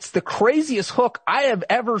somehow hits the craziest hook I have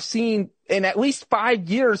ever seen in at least 5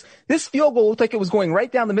 years. This field goal looked like it was going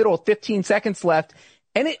right down the middle with 15 seconds left,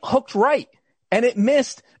 and it hooked right, and it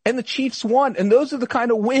missed, and the Chiefs won. And those are the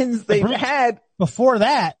kind of wins they've had. Before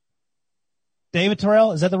that, David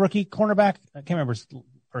Terrell, is that the rookie cornerback? I can't remember his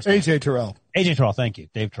first name. AJ Terrell. AJ Terrell, thank you.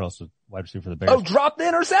 Dave Terrell's the wide receiver for the Bears. Oh, dropped the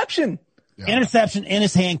interception. Yeah. Interception in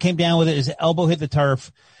his hand, came down with it, his elbow hit the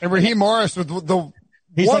turf. And Raheem Morris with one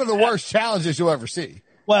of the worst challenges you'll ever see.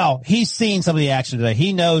 Well, he's seen some of the action today.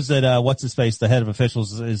 He knows that, what's his face, the head of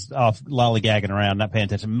officials is off lollygagging around, not paying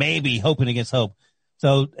attention, maybe hoping against hope.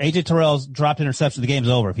 So AJ Terrell's dropped interception. The game's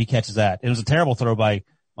over if he catches that. It was a terrible throw by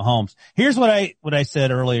Mahomes. Here's what I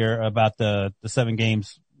said earlier about the 7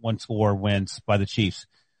 games, 1 score wins by the Chiefs.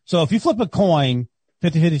 So if you flip a coin,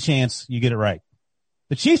 50-50 chance, you get it right.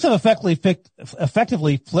 The Chiefs have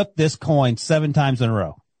effectively flipped this coin 7 times in a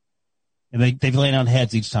row. And they've laid on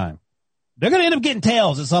heads each time. They're going to end up getting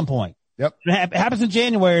tails at some point. Yep. It happens in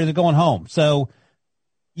January. They're going home. So,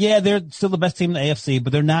 yeah, they're still the best team in the AFC,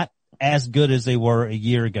 but they're not as good as they were a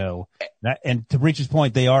year ago. And to Breach's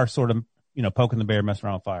point, they are sort of, poking the bear, messing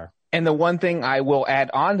around with fire. And the one thing I will add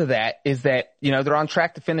on to that is that, they're on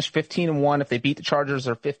track to finish 15-1. If they beat the Chargers,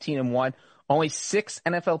 they're 15-1. Only 6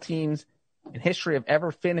 NFL teams in history have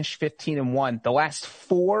ever finished 15-1. The last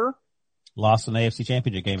 4 lost an AFC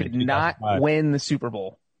Championship game. Did not win the Super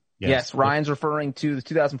Bowl. Yes, Ryan's referring to the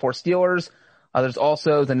 2004 Steelers. There's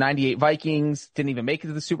also the 98 Vikings, didn't even make it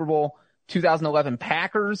to the Super Bowl. 2011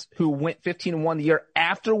 Packers, who went 15-1 the year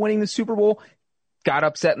after winning the Super Bowl, got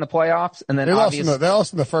upset in the playoffs, and then they lost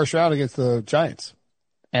in the first round against the Giants.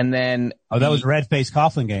 And then that was red-faced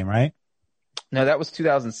Coughlin game, right? No, that was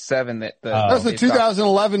 2007. That was the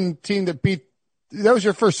 2011 team that beat. That was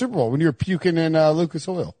your first Super Bowl when you were puking in Lucas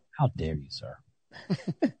Oil. How dare you, sir?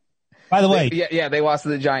 By the way. They lost to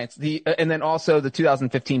the Giants. And then also the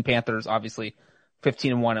 2015 Panthers, obviously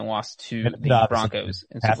 15-1 and lost to the Broncos.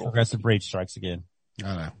 Passive-aggressive Breach strikes again.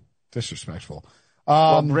 I know. Disrespectful.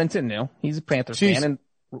 Well, Brenton knew. He's a Panthers fan, and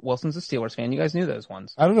Wilson's a Steelers fan. You guys knew those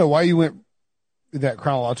ones. I don't know why you went in that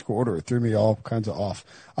chronological order. It threw me all kinds of off.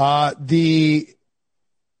 The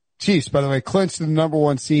Chiefs, by the way, clinched the number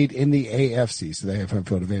 1 seed in the AFC, so they have home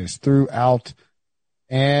field advantage throughout.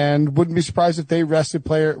 And wouldn't be surprised if they rested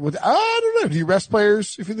I don't know. Do you rest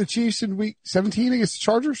players if you're the Chiefs in week 17 against the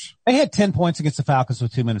Chargers? They had 10 points against the Falcons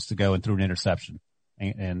with 2 minutes to go and threw an interception.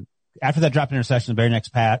 And after that dropped interception, the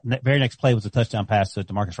very next play was a touchdown pass to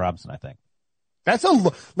DeMarcus Robinson, I think. That's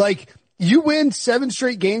you win 7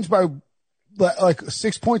 straight games by like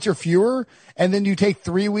 6 points or fewer, and then you take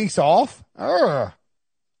 3 weeks off. I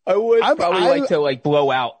would like to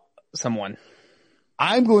blow out someone.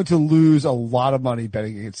 I'm going to lose a lot of money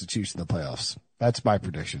betting against the Chiefs in the playoffs. That's my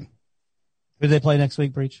prediction. Who do they play next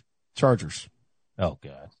week, Breach? Chargers. Oh,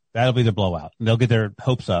 God. That'll be their blowout. They'll get their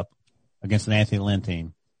hopes up against an Anthony Lynn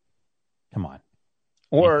team. Come on.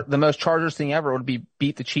 Or the most Chargers thing ever would be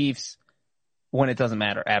beat the Chiefs when it doesn't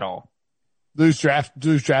matter at all. Lose draft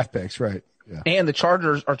picks, right. Yeah. And the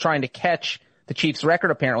Chargers are trying to catch the Chiefs'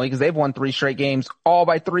 record, apparently, because they've won 3 straight games, all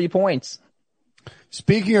by 3 points.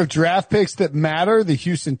 Speaking of draft picks that matter, the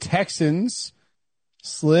Houston Texans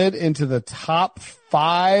slid into the top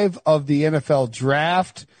 5 of the NFL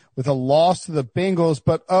draft with a loss to the Bengals.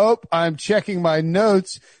 But, I'm checking my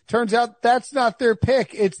notes. Turns out that's not their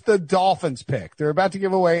pick. It's the Dolphins' pick. They're about to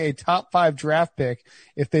give away a top 5 draft pick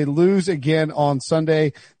if they lose again on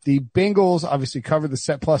Sunday. The Bengals obviously covered the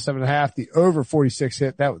set plus 7.5. The over 46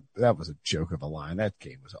 hit. That was a joke of a line. That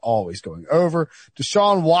game was always going over.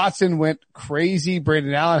 Deshaun Watson went crazy.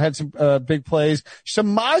 Brandon Allen had some big plays.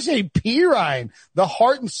 Samaje Perine, the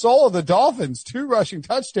heart and soul of the Dolphins, 2 rushing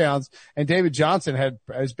touchdowns. And David Johnson had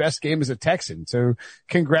his best game as a Texan. So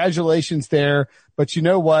congratulations there. But you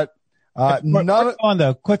know what?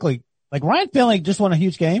 Quickly, like Ryan Finley just won a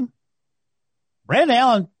huge game. Brandon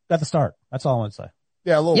Allen got the start. That's all I want to say.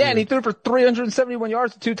 Yeah, weird. And he threw for 371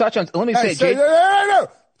 yards and 2 touchdowns. Let me say, no.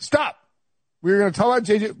 Stop. We're going to talk about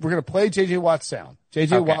JJ. We're going to play JJ Watt's sound.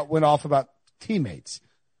 JJ Watt went off about teammates.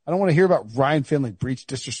 I don't want to hear about Ryan Finley, Breach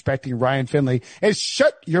disrespecting Ryan Finley. And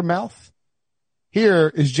shut your mouth.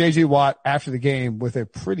 Here is JJ Watt after the game with a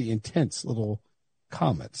pretty intense little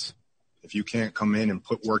comments. If you can't come in and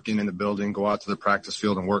put work in the building, go out to the practice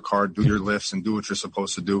field and work hard, do your lifts and do what you're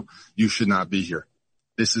supposed to do, you should not be here.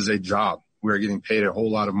 This is a job. We are getting paid a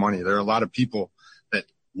whole lot of money. There are a lot of people that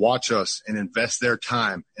watch us and invest their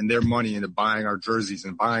time and their money into buying our jerseys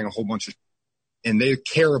and buying a whole bunch of, and they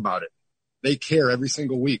care about it. They care every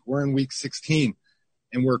single week. We're in week 16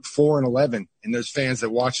 and we're 4-11, and there's fans that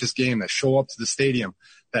watch this game, that show up to the stadium,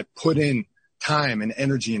 that put in time and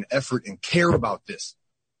energy and effort and care about this.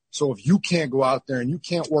 So if you can't go out there and you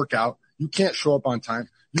can't work out, you can't show up on time,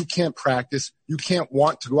 you can't practice, you can't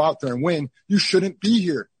want to go out there and win, you shouldn't be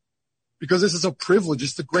here. Because this is a privilege.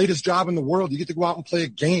 It's the greatest job in the world. You get to go out and play a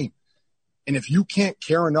game. And if you can't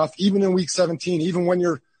care enough, even in week 17, even when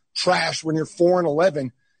you're trash, when you're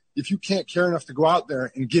 4-11, if you can't care enough to go out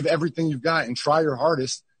there and give everything you've got and try your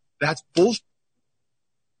hardest, that's bullshit.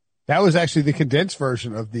 That was actually the condensed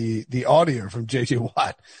version of the audio from JJ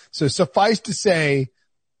Watt. So suffice to say,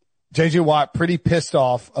 JJ Watt pretty pissed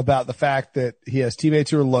off about the fact that he has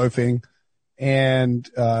teammates who are loafing and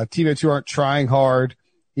teammates who aren't trying hard.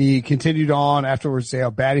 He continued on afterwards to say how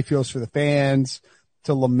bad he feels for the fans,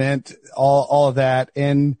 to lament all of that.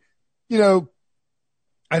 And, you know,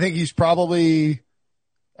 I think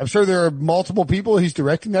I'm sure there are multiple people he's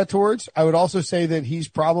directing that towards. I would also say that he's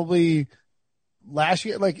probably last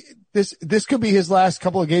year, like this could be his last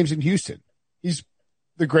couple of games in Houston. He's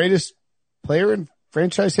the greatest player in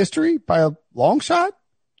franchise history by a long shot.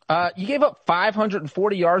 You gave up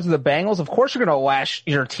 540 yards to the Bengals. Of course you're going to lash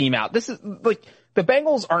your team out. This is like, the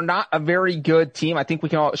Bengals are not a very good team. I think we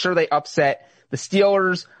can all, sure they upset the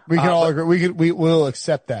Steelers. We can all agree. We will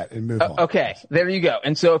accept that and move on. Okay. There you go.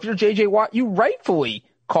 And so if you're JJ Watt, you rightfully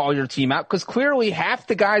call your team out because clearly half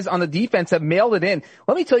the guys on the defense have mailed it in.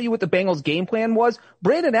 Let me tell you what the Bengals game plan was.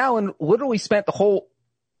 Brandon Allen literally spent the whole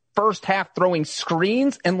first half throwing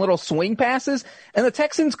screens and little swing passes, and the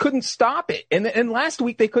Texans couldn't stop it. And last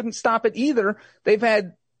week they couldn't stop it either. They've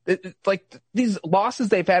had, like, these losses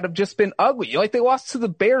they've had have just been ugly. Like, they lost to the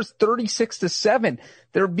Bears 36-7.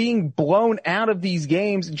 They're being blown out of these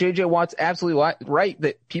games. JJ Watt's absolutely right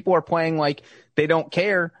that people are playing like they don't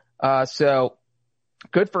care. So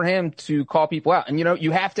good for him to call people out. And, you know,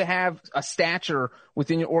 you have to have a stature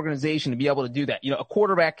within your organization to be able to do that. You know, a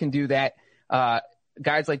quarterback can do that.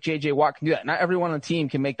 Guys like JJ Watt can do that. Not everyone on the team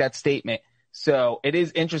can make that statement. So it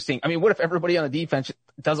is interesting. I mean, what if everybody on the defense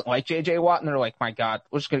doesn't like JJ Watt and they're like, my God,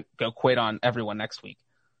 we're just going to go quit on everyone next week?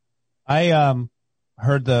 I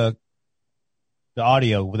heard the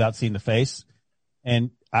audio without seeing the face,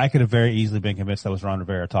 and I could have very easily been convinced that was Ron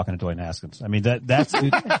Rivera talking to Dwayne Haskins. I mean, that's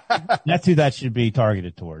who that should be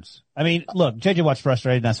targeted towards. I mean, look, JJ Watt's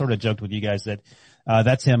frustrated, and I sort of joked with you guys that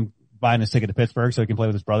that's him buying his ticket to Pittsburgh so he can play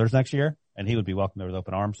with his brothers next year, and he would be welcomed there with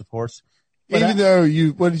open arms, of course. But even though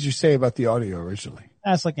what did you say about the audio originally?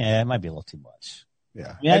 I was like, it might be a little too much.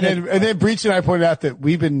 Yeah. And then Breach and I pointed out that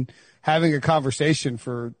we've been having a conversation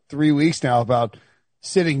for 3 weeks now about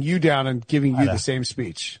sitting you down and giving you the same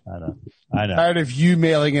speech. I know. Tired of you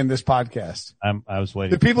mailing in this podcast. I was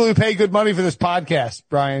waiting. The people who pay good money for this podcast,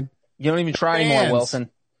 Brian. You don't even try anymore, Wilson.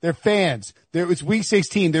 They're fans. It's week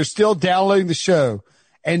 16. They're still downloading the show,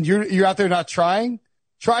 and you're out there not trying.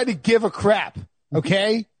 Try to give a crap,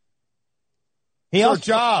 okay? It's our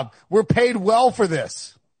job. We're paid well for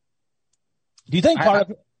this. Do you think part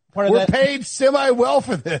of we're that, paid semi-well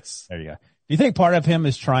for this? There you go. Do you think part of him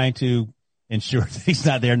is trying to ensure that he's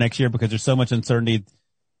not there next year because there's so much uncertainty,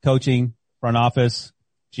 coaching, front office,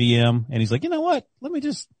 GM, and he's like, you know what? Let me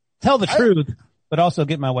just tell the truth, but also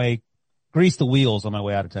get my way, grease the wheels on my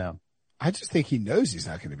way out of town. I just think he knows he's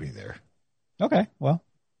not going to be there. Okay, well,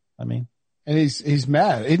 I mean, and he's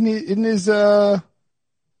mad. Isn't his oh,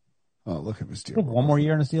 look at his deal. One more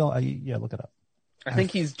year in his deal. Yeah, look it up. I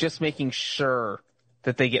think he's just making sure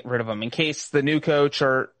that they get rid of him in case the new coach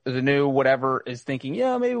or the new whatever is thinking,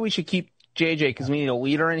 yeah, maybe we should keep JJ because we need a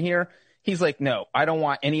leader in here. He's like, no, I don't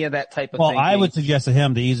want any of that type of thinking. Well, I would suggest to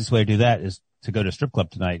him the easiest way to do that is to go to a strip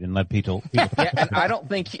club tonight and let people yeah, and I don't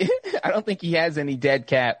think he has any dead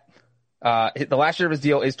cap. The last year of his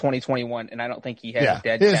deal is 2021, and I don't think he has a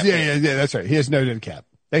dead cap. Yeah, that's right. He has no dead cap.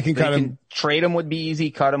 They can cut him. Trade him would be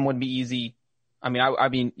easy. Cut him would be easy. I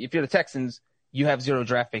mean, if you're the Texans, you have 0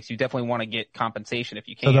 draft picks. You definitely want to get compensation if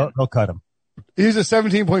you can. So they'll cut him. He's a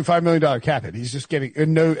 $17.5 million cap hit. He's just getting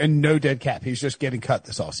no dead cap. He's just getting cut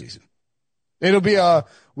this all season. It'll be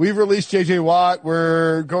we've released JJ Watt.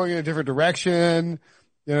 We're going in a different direction.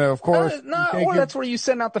 You know, of course. That's where you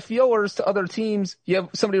send out the feelers to other teams. You have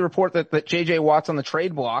somebody report that JJ Watt's on the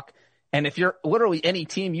trade block. And if you're literally any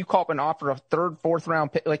team, you call up an offer of 3rd, 4th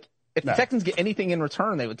round pick. Like if the Texans get anything in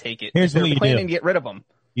return, they would take it. Here's what you do. Planning to get rid of them.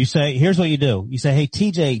 You say, here's what you do. You say, hey,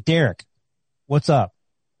 TJ, Derek, what's up?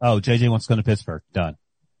 Oh, JJ wants to go to Pittsburgh. Done.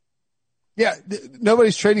 Yeah.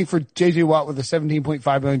 Nobody's trading for JJ Watt with a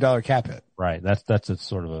 $17.5 million cap hit. Right. That's a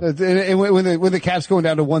sort of a, and when the cap's going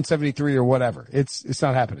down to 173 or whatever, it's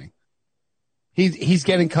not happening. He's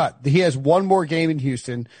getting cut. He has one more game in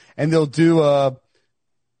Houston and they'll do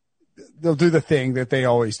the thing that they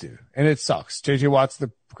always do. And it sucks. JJ Watt's the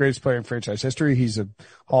greatest player in franchise history. He's a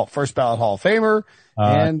first ballot Hall of Famer.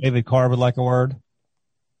 And David Carr would like a word.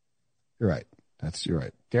 You're right. You're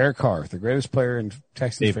right. Derek Carr, the greatest player in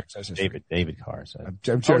Texas franchise history. David Carr. So.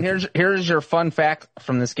 And here's your fun fact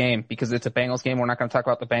from this game because it's a Bengals game. We're not going to talk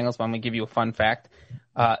about the Bengals, but I'm going to give you a fun fact.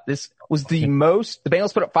 This was the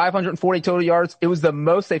Bengals put up 540 total yards. It was the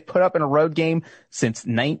most they've put up in a road game since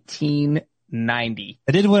 1990.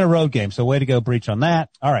 They did win a road game, so way to go, Breach, on that.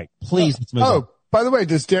 All right, please, let's move on. By the way,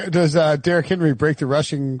 does Derrick Henry break the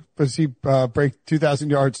rushing? Does he break 2,000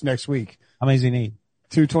 yards next week? How many does he need?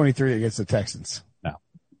 223 against the Texans. No.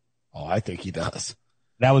 Oh, I think he does.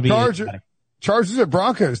 That would be Chargers at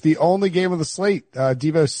Broncos, the only game of the slate.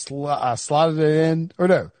 Devo slotted it in, or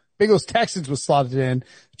no, Bengals Texans was slotted in.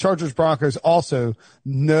 Chargers Broncos also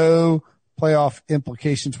no playoff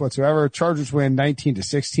implications whatsoever. Chargers win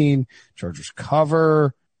 19-16. Chargers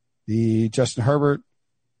cover. The Justin Herbert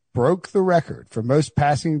broke the record for most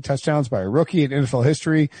passing touchdowns by a rookie in NFL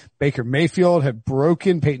history. Baker Mayfield had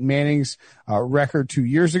broken Peyton Manning's record 2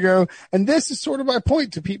 years ago. And this is sort of my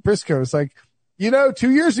point to Pete Prisco. It's like,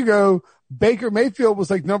 2 years ago, Baker Mayfield was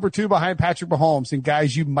like number 2 behind Patrick Mahomes and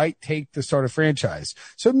guys you might take to start a franchise.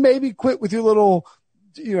 So maybe quit with your little,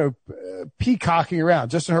 peacocking around.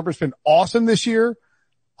 Justin Herbert's been awesome this year.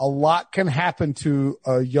 A lot can happen to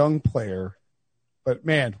a young player, but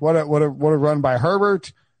man, what a run by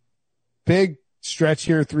Herbert. Big stretch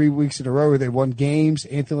here, 3 weeks in a row where they won games.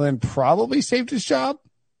 Anthony Lynn probably saved his job.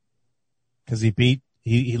 Cause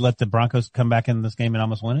he let the Broncos come back in this game and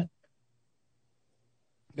almost win it.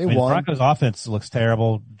 They won. The Broncos offense looks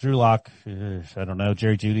terrible. Drew Lock, I don't know.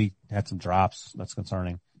 Jerry Jeudy had some drops. That's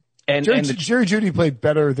concerning. And Jerry Jeudy played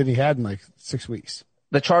better than he had in like 6 weeks.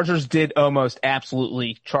 The Chargers did almost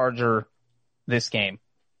absolutely Charger this game.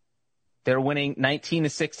 They're winning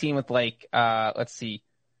 19-16 with let's see.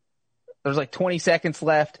 There's 20 seconds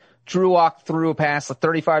left. Drew Lock threw a pass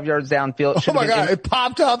 35 yards downfield. Oh my God. It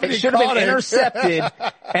popped up and it should have been intercepted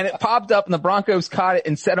and it popped up and the Broncos caught it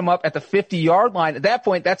and set him up at the 50-yard line. At that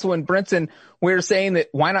point, that's when Brinson, we were saying that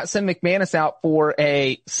why not send McManus out for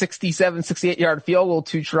a 67, 68-yard field goal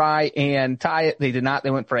to try and tie it. They did not.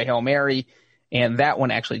 They went for a Hail Mary and that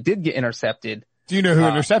one actually did get intercepted. Do you know who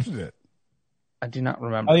intercepted it? I do not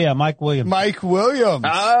remember. Oh yeah, Mike Williams.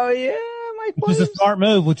 Oh yeah. Which is a smart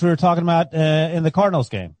move, which we were talking about in the Cardinals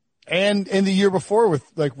game. And in the year before with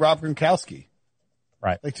Rob Gronkowski.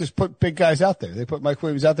 Right. Just put big guys out there. They put Mike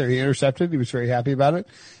Williams out there. He intercepted. He was very happy about it.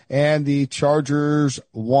 And the Chargers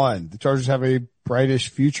won. The Chargers have a brightish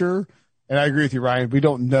future And I agree with you, Ryan. We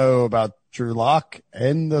don't know about Drew Lock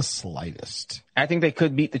in the slightest. I think they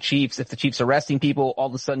could beat the Chiefs. If the Chiefs are resting people, all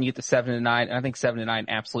of a sudden you get to 7-9. And I think 7-9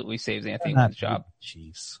 absolutely saves Anthony Lynn's job.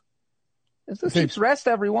 Chiefs. If the Chiefs rest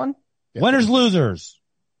everyone. Yeah. Winners, losers.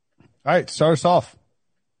 All right, start us off.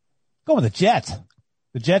 Go with the Jets.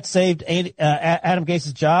 The Jets saved Adam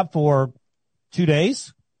Gase's job for 2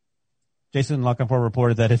 days. Jason Lockenford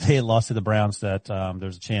reported that if they had lost to the Browns, that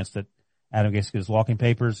there's a chance that Adam Gase gets walking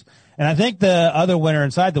papers. And I think the other winner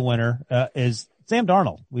inside the winner is Sam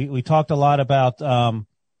Darnold. We talked a lot about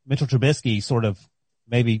Mitchell Trubisky sort of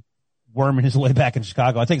maybe worming his way back in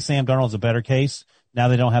Chicago. I think Sam Darnold's a better case. Now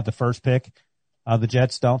they don't have the first pick. The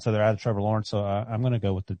Jets don't, so they're out of Trevor Lawrence. So I'm going to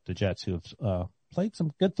go with the Jets, who have played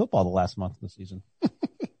some good football the last month of the season.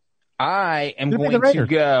 I am going to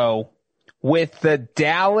go with the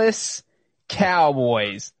Dallas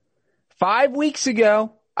Cowboys. 5 weeks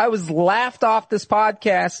ago, I was laughed off this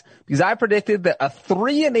podcast because I predicted that a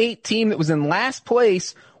 3-8 team that was in last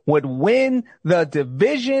place would win the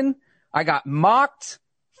division. I got mocked.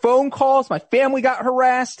 Phone calls. My family got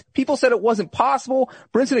harassed. People said it wasn't possible.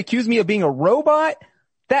 Brinson accused me of being a robot.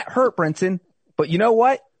 That hurt, Brinson. But you know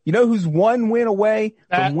what? You know who's one win away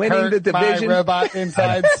from winning the division? My robot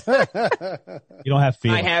insides. You don't have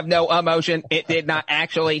feelings. I have no emotion. It did not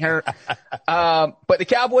actually hurt. But the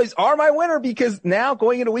Cowboys are my winner because now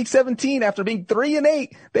going into week 17 after being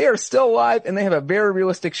 3-8, they are still alive and they have a very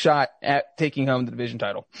realistic shot at taking home the division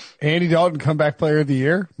title. Andy Dalton, comeback player of the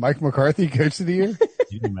year. Mike McCarthy, coach of the year.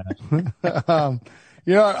 You can imagine.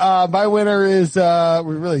 My winner is, we're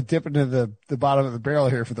really dipping into the bottom of the barrel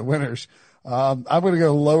here for the winners. I'm going to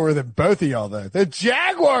go lower than both of y'all though. The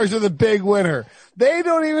Jaguars are the big winner. They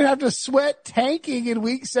don't even have to sweat tanking in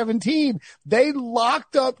week 17. They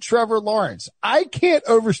locked up Trevor Lawrence. I can't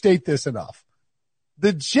overstate this enough.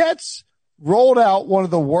 The Jets rolled out one of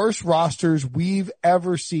the worst rosters we've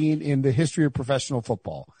ever seen in the history of professional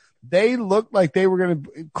football. They looked like they were going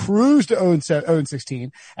to cruise to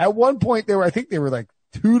 0-16. At one point I think they were like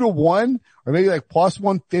 2-1 or maybe like plus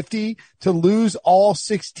 150 to lose all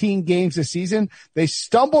 16 games this season. They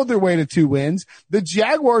stumbled their way to 2 wins. The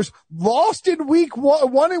Jaguars lost in week one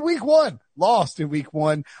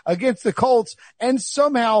against the Colts and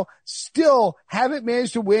somehow still haven't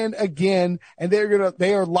managed to win again. And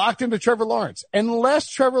they are locked into Trevor Lawrence unless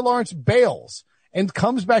Trevor Lawrence bails and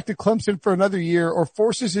comes back to Clemson for another year or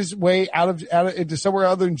forces his way out into somewhere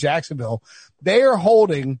other than Jacksonville. They are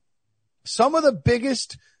holding some of the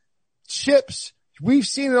biggest chips we've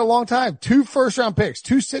seen in a long time. 2 first-round picks,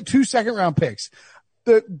 2 second-round picks.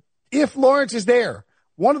 If Lawrence is there,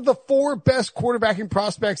 one of the 4 best quarterbacking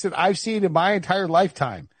prospects that I've seen in my entire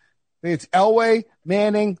lifetime. It's Elway,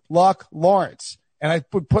 Manning, Luck, Lawrence. And I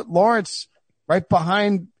would put Lawrence right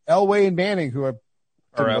behind Elway and Manning, who are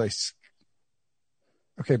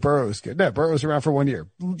okay, Burrow is good. No, Burrow's around for 1 year.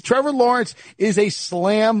 Trevor Lawrence is a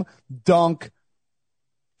slam dunk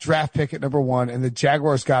draft pick at number 1, and the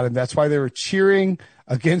Jaguars got him. That's why they were cheering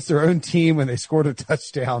against their own team when they scored a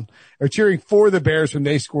touchdown, or cheering for the Bears when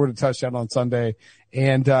they scored a touchdown on Sunday.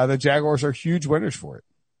 And the Jaguars are huge winners for it.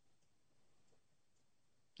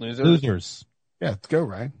 Losers. Yeah, let's go,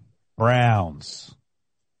 Ryan. Browns.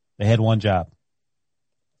 They had one job.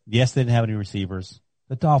 Yes, they didn't have any receivers.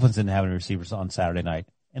 The Dolphins didn't have any receivers on Saturday night,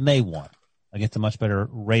 and they won against a much better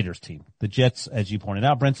Raiders team. The Jets, as you pointed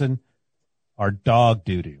out, Brinson, are dog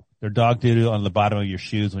doo-doo. They're dog doo-doo on the bottom of your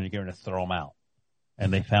shoes when you're getting to throw them out.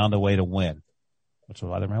 And they found a way to win, which is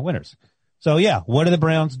why they're my winners. So, yeah, what do the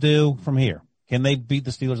Browns do from here? Can they beat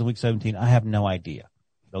the Steelers in Week 17? I have no idea.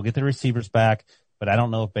 They'll get their receivers back, but I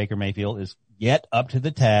don't know if Baker Mayfield is yet up to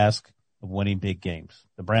the task of winning big games.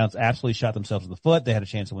 The Browns absolutely shot themselves in the foot. They had a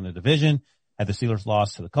chance to win the division, had the Steelers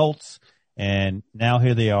lost to the Colts, and now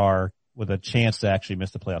here they are with a chance to actually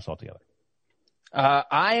miss the playoffs altogether.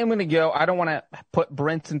 I am going to go. I don't want to put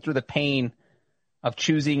Brinson through the pain of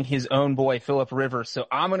choosing his own boy, Phillip Rivers. So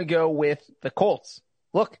I'm going to go with the Colts.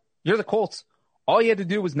 Look, you're the Colts. All you had to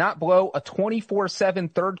do was not blow a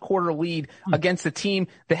 24-7 third quarter lead against a team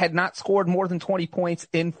that had not scored more than 20 points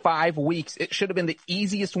in 5 weeks. It should have been the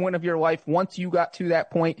easiest win of your life. Once you got to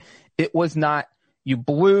that point, it was not. You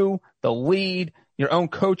blew the lead. Your own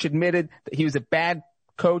coach admitted that he was a bad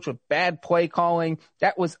coach with bad play calling.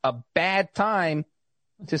 That was a bad time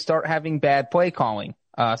to start having bad play calling.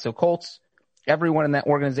 So Colts, everyone in that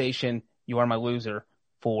organization, you are my loser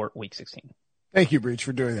for Week 16. Thank you, Breach,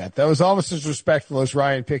 for doing that. That was almost as respectful as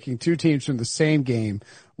Ryan picking 2 teams from the same game.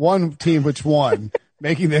 One team which won,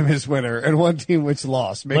 making them his winner, and one team which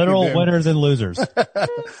lost. Literal winners and losers.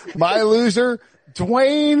 My loser,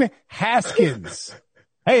 Dwayne Haskins.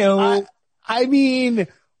 Hey-o. I mean,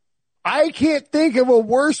 I can't think of a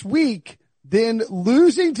worse week than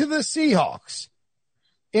losing to the Seahawks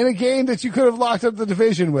in a game that you could have locked up the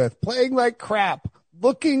division with, playing like crap,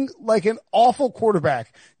 looking like an awful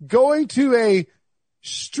quarterback, going to a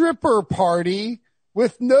stripper party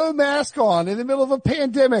with no mask on in the middle of a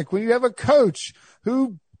pandemic when you have a coach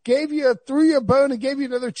who threw you a bone and gave you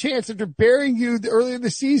another chance after burying you earlier in the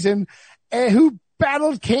season, and who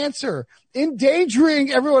battled cancer,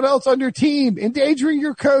 endangering everyone else on your team, endangering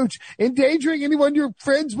your coach, endangering anyone you're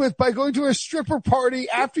friends with by going to a stripper party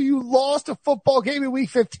after you lost a football game in week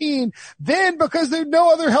 15. Then, because there are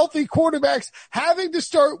no other healthy quarterbacks, having to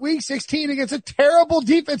start week 16 against a terrible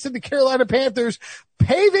defense in the Carolina Panthers,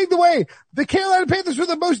 paving the way. The Carolina Panthers were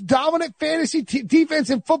the most dominant fantasy defense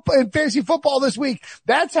in fantasy football this week.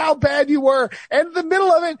 That's how bad you were. And in the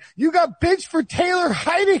middle of it, you got benched for Taylor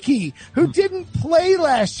Heinicke, who didn't play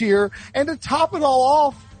last year. And to top it all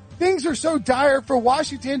off, things are so dire for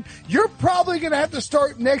Washington, you're probably going to have to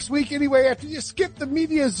start next week anyway after you skipped the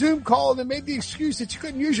media Zoom call and then made the excuse that you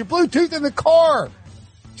couldn't use your Bluetooth in the car.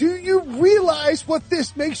 Do you realize what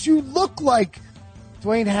this makes you look like,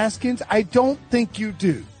 Dwayne Haskins? I don't think you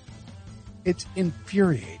do. It's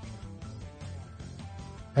infuriating.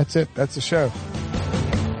 That's it. That's the show.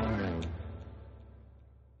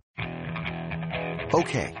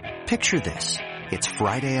 Okay, picture this. It's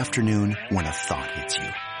Friday afternoon when a thought hits you.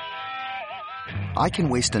 I can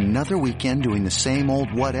waste another weekend doing the same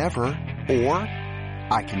old whatever, or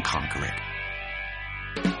I can conquer it.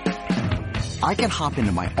 I can hop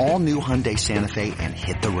into my all-new Hyundai Santa Fe and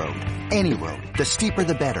hit the road. Any road. The steeper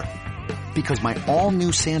the better. Because my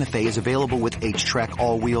all-new Santa Fe is available with H-Track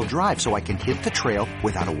all-wheel drive, so I can hit the trail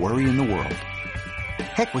without a worry in the world.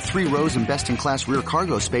 Heck, with 3 rows and best-in-class rear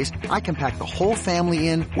cargo space, I can pack the whole family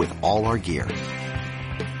in with all our gear.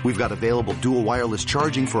 We've got available dual wireless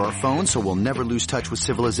charging for our phones, so we'll never lose touch with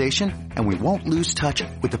civilization, and we won't lose touch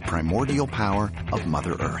with the primordial power of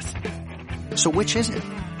Mother Earth. So which is it?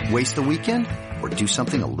 Waste the weekend or do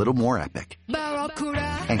something a little more epic?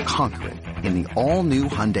 And conquer it in the all-new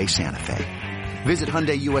Hyundai Santa Fe. Visit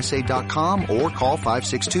HyundaiUSA.com or call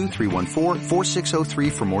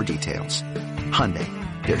 562-314-4603 for more details. Hyundai,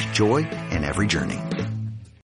 there's joy in every journey.